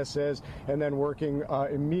witnesses, and then working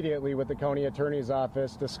immediately with the County Attorney's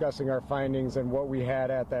Office, discussing our findings and what we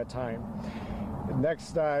had at that time.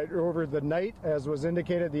 Next, over the night, as was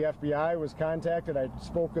indicated, the FBI was contacted. I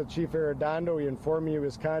spoke with Chief Arredondo. He informed me he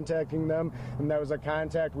was contacting them, and that was a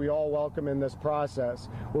contact we all welcome in this process.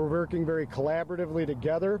 We're working very collaboratively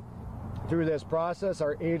together through this process.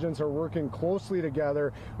 Our agents are working closely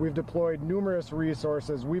together. We've deployed numerous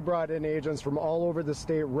resources. We brought in agents from all over the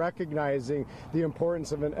state, recognizing the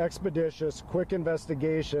importance of an expeditious, quick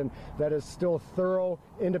investigation that is still thorough,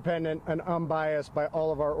 independent, and unbiased by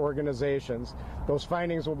all of our organizations. Those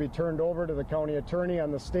findings will be turned over to the county attorney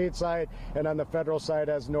on the state side, and on the federal side,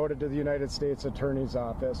 as noted, to the United States Attorney's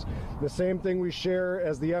Office. The same thing we share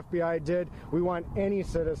as the FBI did. We want any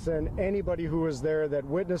citizen, anybody who was there that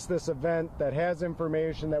witnessed this event, that has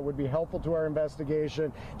information that would be helpful to our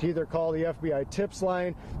investigation, to either call the FBI tips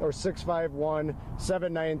line or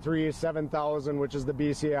 651-793-7000, which is the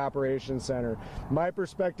BCA Operations Center. My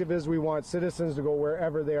perspective is we want citizens to go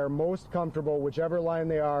wherever they are most comfortable, whichever line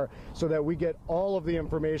they are, so that we get all of the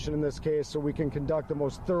information in this case so we can conduct the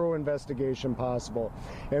most thorough investigation possible.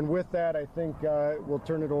 And with that, I think we'll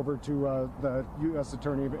turn it over to the U.S.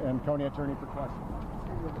 Attorney and County Attorney for questions.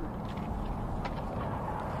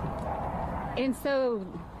 And so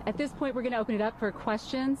at this point, we're going to open it up for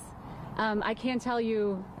questions. I can tell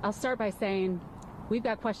you, I'll start by saying we've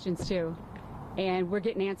got questions too, and we're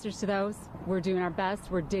getting answers to those. We're doing our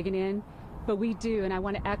best. We're digging in. But we do, and I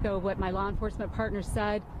want to echo what my law enforcement partner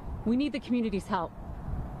said, we need the community's help.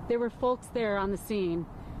 There were folks there on the scene,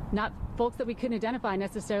 not folks that we couldn't identify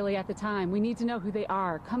necessarily at the time. We need to know who they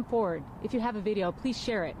are. Come forward. If you have a video, please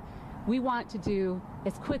share it. We want to do,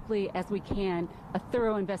 as quickly as we can, a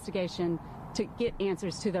thorough investigation to get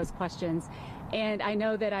answers to those questions. And I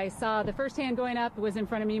know that I saw the first hand going up was in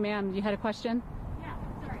front of me, ma'am. You had a question? Yeah,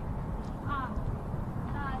 sorry.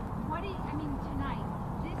 What do you, I mean, tonight,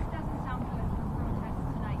 this doesn't sound good for protests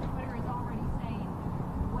tonight. Twitter is already saying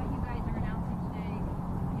what you guys are announcing today.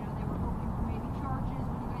 You know, they were hoping for maybe charges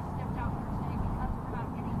when you guys stepped out here today because we're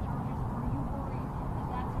not getting charges. Are you worried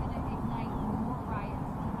that that's going to ignite more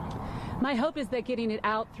riots tonight? My hope is that getting it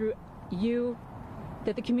out through you,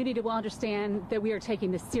 that the community will understand that we are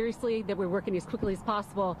taking this seriously, that we're working as quickly as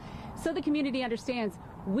possible, so the community understands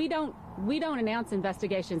we don't announce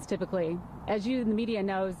investigations typically. As you, the media,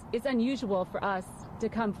 knows, it's unusual for us to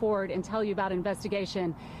come forward and tell you about an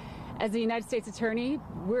investigation. As the United States Attorney,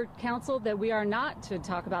 we're counseled that we are not to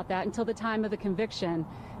talk about that until the time of the conviction,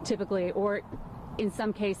 typically, or in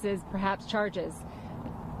some cases, perhaps charges.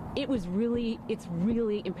 It's really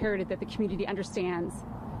imperative that the community understands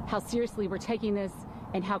how seriously we're taking this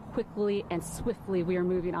and how quickly and swiftly we are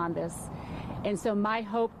moving on this. And so my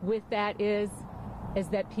hope with that is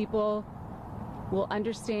that people will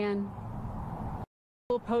understand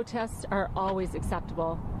protests are always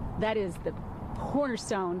acceptable. That is the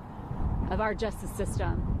cornerstone of our justice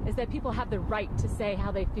system, is that people have the right to say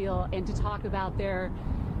how they feel and to talk about their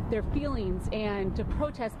feelings and to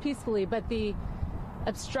protest peacefully, but the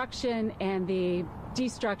obstruction and the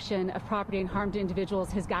destruction of property and harm to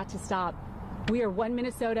individuals has got to stop. We are one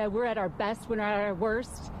Minnesota. We're at our best when we're at our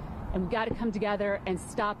worst, and we've got to come together and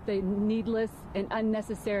stop the needless and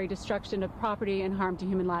unnecessary destruction of property and harm to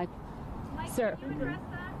human life. Mike, Sir, can you address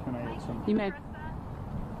that? Can I add something? you may. Address that?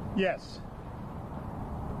 Yes.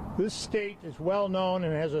 This state is well known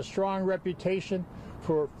and has a strong reputation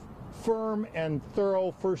for firm and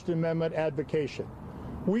thorough First Amendment advocacy.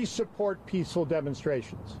 We support peaceful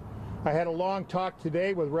demonstrations. I had a long talk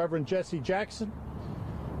today with Reverend Jesse Jackson,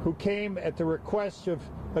 who came at the request of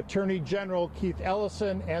Attorney General Keith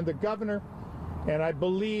Ellison and the governor, and I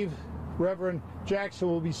believe Reverend Jackson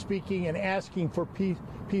will be speaking and asking for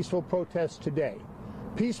peaceful protests today.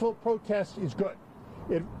 Peaceful protest is good.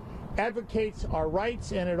 It advocates our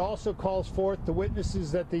rights, and it also calls forth the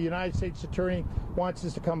witnesses that the United States Attorney wants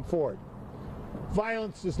us to come forward.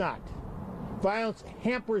 Violence does not. Violence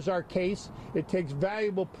hampers our case. It takes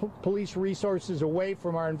valuable police resources away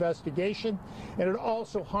from our investigation, and it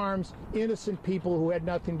also harms innocent people who had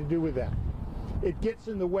nothing to do with that. It gets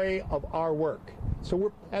in the way of our work. So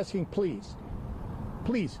we're asking, please,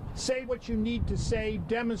 say what you need to say,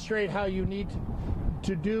 demonstrate how you need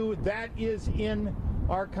to do. That is in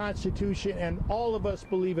our Constitution, and all of us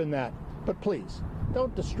believe in that. But please,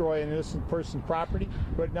 don't destroy an innocent person's property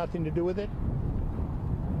who had nothing to do with it.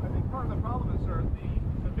 I think part of the problem is, sir,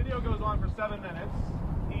 the video goes on for 7 minutes.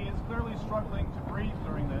 He is clearly struggling to breathe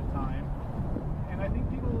during that time. And I think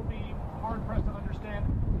people will be hard-pressed to understand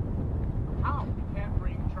how he can't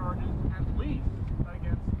bring charges, at least,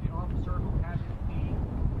 against the officer who had his knee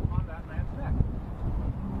on that man's neck.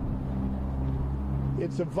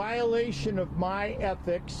 It's a violation of my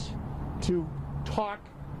ethics to talk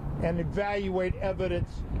and evaluate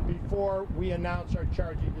evidence before we announce our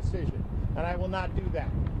charging decision, and I will not do that.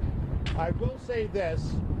 I will say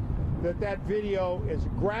this, that video is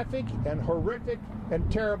graphic and horrific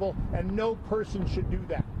and terrible, and no person should do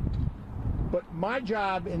that. But my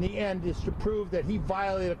job in the end is to prove that he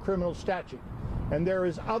violated a criminal statute, and there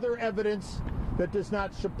is other evidence that does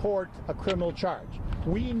not support a criminal charge.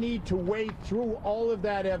 We need to wade through all of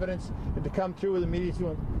that evidence and to come through with a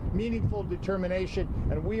meaningful determination,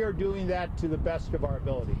 and we are doing that to the best of our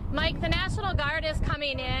ability. Mike, the National Guard is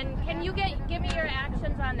coming in. Can you give me your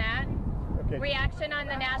actions on that? Okay. Reaction on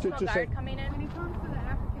the National Guard coming in? When it comes to the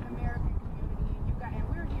African American community, and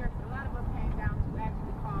we're here, a lot of us came down to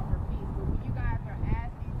actually call for peace, but when you guys are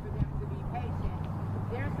asking for them to be patient,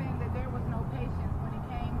 they're saying that there was no patience when it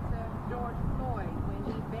came to George Floyd, when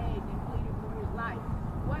he begged and pleaded for his life.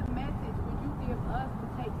 What message would you give us to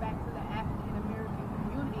take back to the African American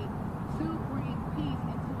community to bring peace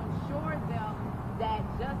and to ensure them that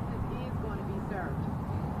justice is going to be served?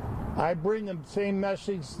 I bring the same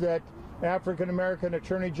message that African American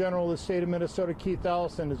Attorney General of the state of Minnesota, Keith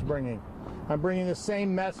Ellison, is bringing. I'm bringing the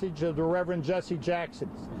same message of the Reverend Jesse Jackson.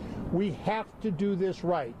 We have to do this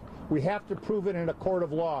right. We have to prove it in a court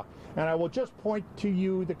of law. And I will just point to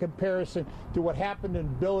you the comparison to what happened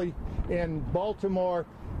in Baltimore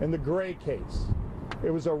in the Gray case.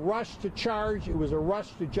 It was a rush to charge, it was a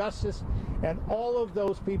rush to justice, and all of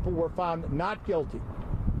those people were found not guilty.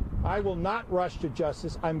 I will not rush to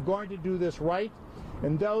justice. I'm going to do this right.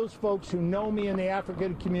 And those folks who know me in the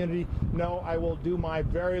African community know I will do my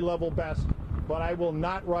very level best, but I will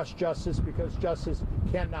not rush justice, because justice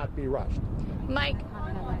cannot be rushed. Mike.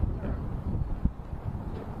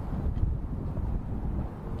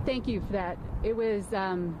 Thank you for that. It was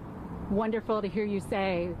wonderful to hear you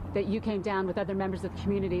say that you came down with other members of the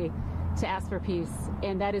community to ask for peace,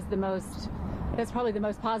 and that's probably the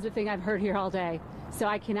most positive thing I've heard here all day. So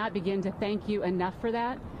I cannot begin to thank you enough for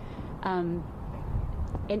that. And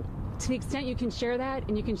to the extent you can share that,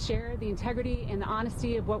 and you can share the integrity and the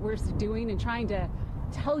honesty of what we're doing and trying to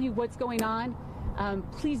tell you what's going on,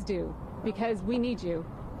 please do, because we need you.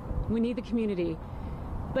 We need the community.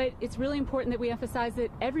 But it's really important that we emphasize that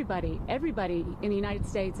everybody in the United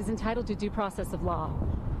States is entitled to due process of law.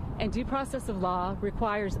 And due process of law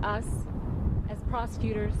requires us, as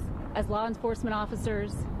prosecutors, as law enforcement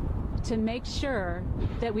officers, to make sure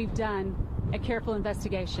that we've done a careful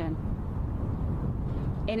investigation.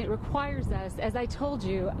 And it requires us, as I told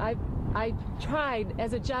you, I tried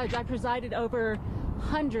as a judge, I presided over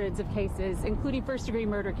hundreds of cases, including first-degree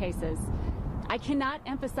murder cases. I cannot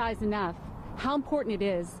emphasize enough how important it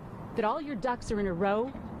is that all your ducks are in a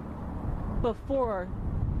row before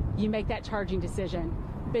you make that charging decision.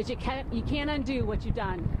 But you can't undo what you've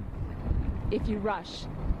done if you rush.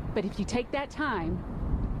 But if you take that time,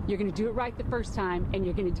 you're going to do it right the first time, and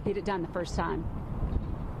you're going to get it done the first time.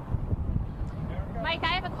 Mike,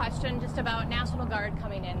 I have a question just about National Guard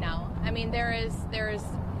coming in now. I mean, there is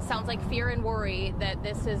sounds like fear and worry that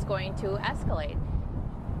this is going to escalate.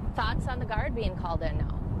 Thoughts on the Guard being called in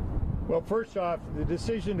now? Well, first off, the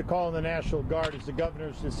decision to call in the National Guard is the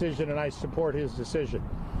governor's decision, and I support his decision.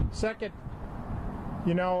 Second,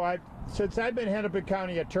 you know, since I've been Hennepin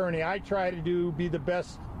County Attorney, I try to be the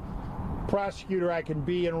best prosecutor I can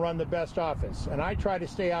be and run the best office. And I try to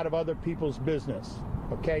stay out of other people's business,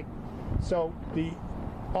 okay? So the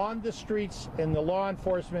on the streets and the law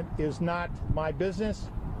enforcement is not my business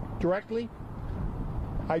directly.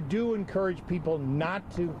 I do encourage people not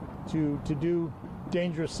to do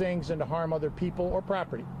dangerous things and to harm other people or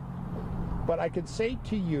property. But I can say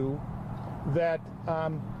to you that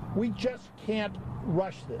we just can't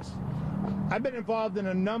rush this. I've been involved in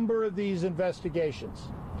a number of these investigations.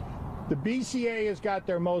 The BCA has got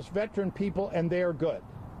their most veteran people, and they are good.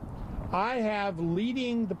 I have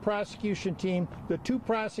leading the prosecution team, the two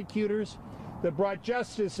prosecutors that brought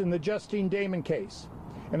justice in the Justine Damon case.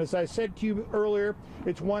 And as I said to you earlier,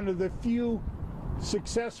 it's one of the few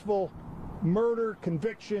successful murder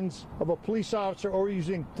convictions of a police officer or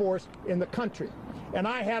using force in the country. And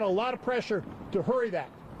I had a lot of pressure to hurry that,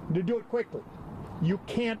 to do it quickly. You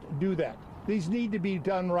can't do that. These need to be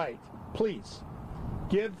done right. Please,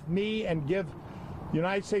 give me and give the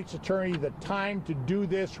United States Attorney the time to do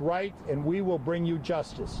this right, and we will bring you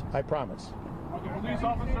justice. I promise. Okay, police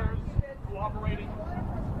officers cooperating. A lot of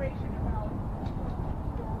frustration about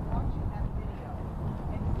people watching that video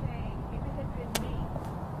and saying, if it had been me,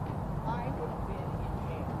 I would have been in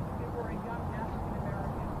jail. If it were a young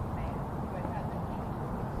African-American man who had had the knee,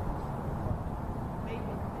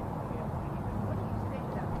 maybe have been in jail. What do you say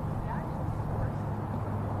to that? That is a source of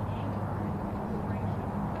anger and frustration.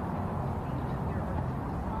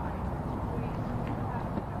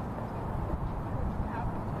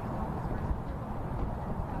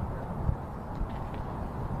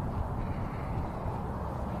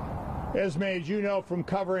 Esme, as you know from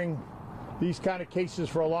covering these kind of cases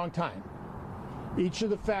for a long time, each of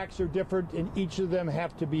the facts are different and each of them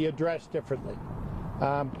have to be addressed differently.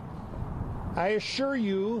 I assure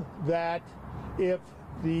you that if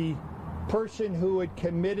the person who had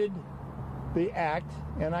committed the act,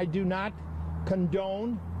 and I do not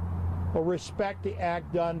condone or respect the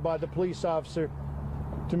act done by the police officer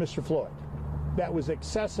to Mr. Floyd. That was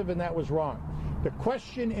excessive and that was wrong. The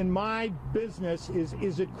question in my business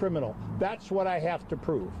is it criminal? That's what I have to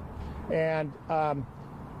prove. And,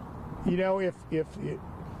 you know, if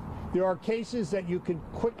there are cases that you can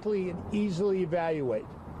quickly and easily evaluate,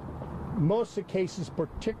 most of the cases,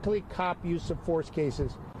 particularly cop use of force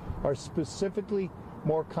cases, are specifically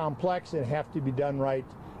more complex and have to be done right,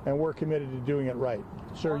 and we're committed to doing it right.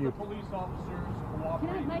 Sir, you. Police officers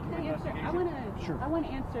cooperating. Can I answer? I want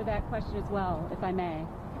to answer that question as well, if I may.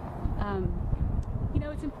 You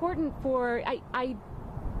know, it's important for, I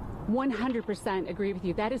 100% agree with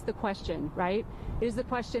you. That is the question, right? It is the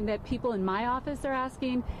question that people in my office are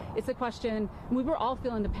asking. It's a question, we were all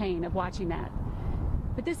feeling the pain of watching that.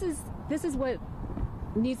 But this is what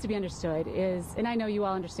needs to be understood is, and I know you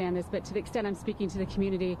all understand this, but to the extent I'm speaking to the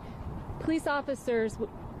community, police officers,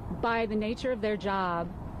 by the nature of their job,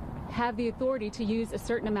 have the authority to use a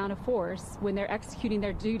certain amount of force when they're executing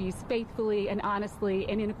their duties faithfully and honestly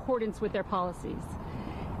and in accordance with their policies.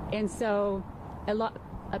 And so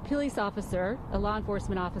a police officer, a law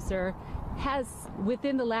enforcement officer, has,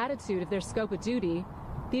 within the latitude of their scope of duty,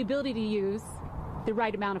 the ability to use the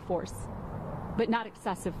right amount of force, but not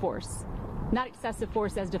excessive force. Not excessive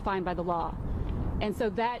force as defined by the law. And so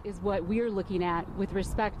that is what we're looking at with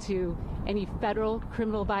respect to any federal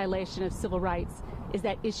criminal violation of civil rights, is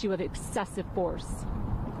that issue of excessive force.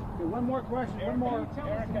 Okay, one more question.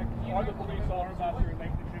 Erica, are the police officers about the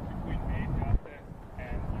relationship between me and justice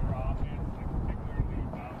and your office, and particularly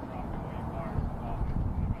Robert William Barr's involvement?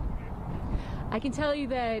 I can tell you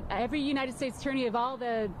that every United States attorney of all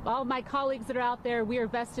my colleagues that are out there, we are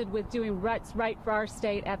vested with doing what's right for our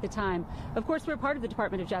state at the time. Of course, we're part of the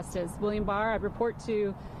Department of Justice. William Barr, I report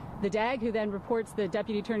to the DAG, who then reports the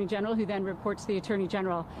Deputy Attorney General, who then reports to the Attorney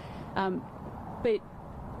General. But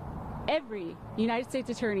every United States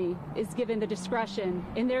attorney is given the discretion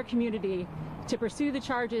in their community to pursue the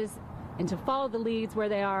charges and to follow the leads where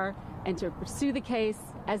they are and to pursue the case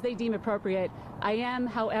as they deem appropriate. I am,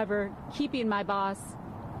 however, keeping my boss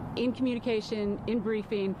in communication, in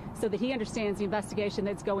briefing, so that he understands the investigation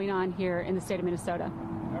that's going on here in the state of Minnesota.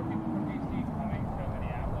 Are people from D.C. coming to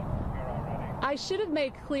Minneapolis here already? I should have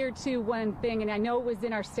made clear, too, one thing, and I know it was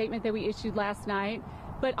in our statement that we issued last night,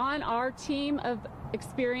 but on our team of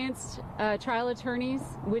experienced trial attorneys,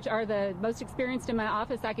 which are the most experienced in my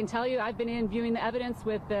office, I can tell you I've been in viewing the evidence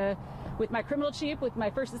with my criminal chief, with my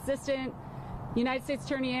first assistant, United States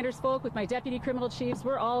Attorney Anders Folk, with my deputy criminal chiefs.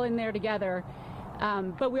 We're all in there together.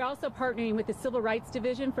 But we're also partnering with the Civil Rights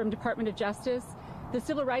Division from Department of Justice. The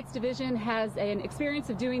Civil Rights Division has an experience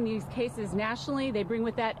of doing these cases nationally. They bring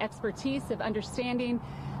with that expertise of understanding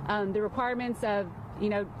the requirements of,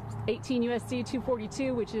 18 U.S.C.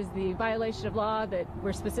 242, which is the violation of law that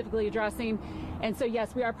we're specifically addressing. And so,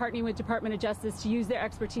 yes, we are partnering with Department of Justice to use their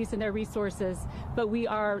expertise and their resources, but we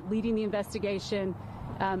are leading the investigation,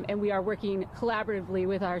 and we are working collaboratively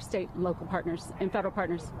with our state and local partners and federal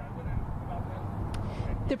partners.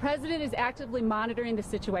 The president is actively monitoring the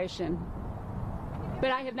situation,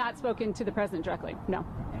 but I have not spoken to the president directly, no.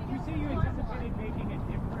 Did you say you anticipated making a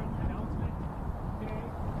different announcement today?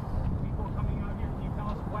 People coming out here, can you tell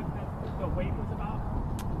us what the wait was about?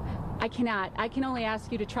 I cannot. I can only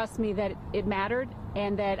ask you to trust me that it mattered,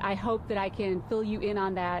 and that I hope that I can fill you in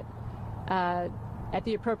on that at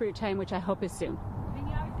the appropriate time, which I hope is soon. And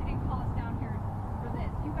you obviously didn't call us down here for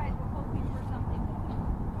this. You guys were hoping for something.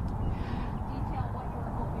 Detail what you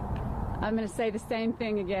were hoping for. I'm going to say the same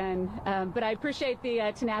thing again, but I appreciate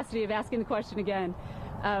the tenacity of asking the question again.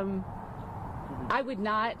 I would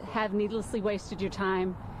not have needlessly wasted your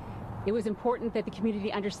time. It was important that the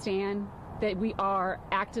community understand that we are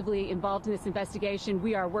actively involved in this investigation.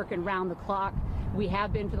 We are working round the clock. We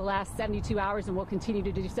have been for the last 72 hours, and we'll continue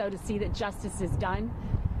to do so to see that justice is done.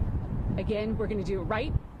 Again, we're going to do it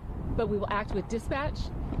right, but we will act with dispatch,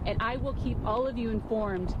 and I will keep all of you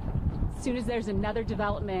informed as soon as there's another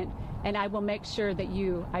development, and I will make sure that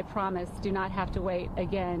you, I promise, do not have to wait.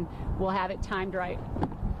 Again, we'll have it timed right.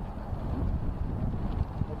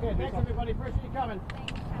 Okay, thanks everybody. Appreciate you coming.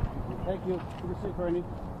 Thank you. Good to see you, Courtney.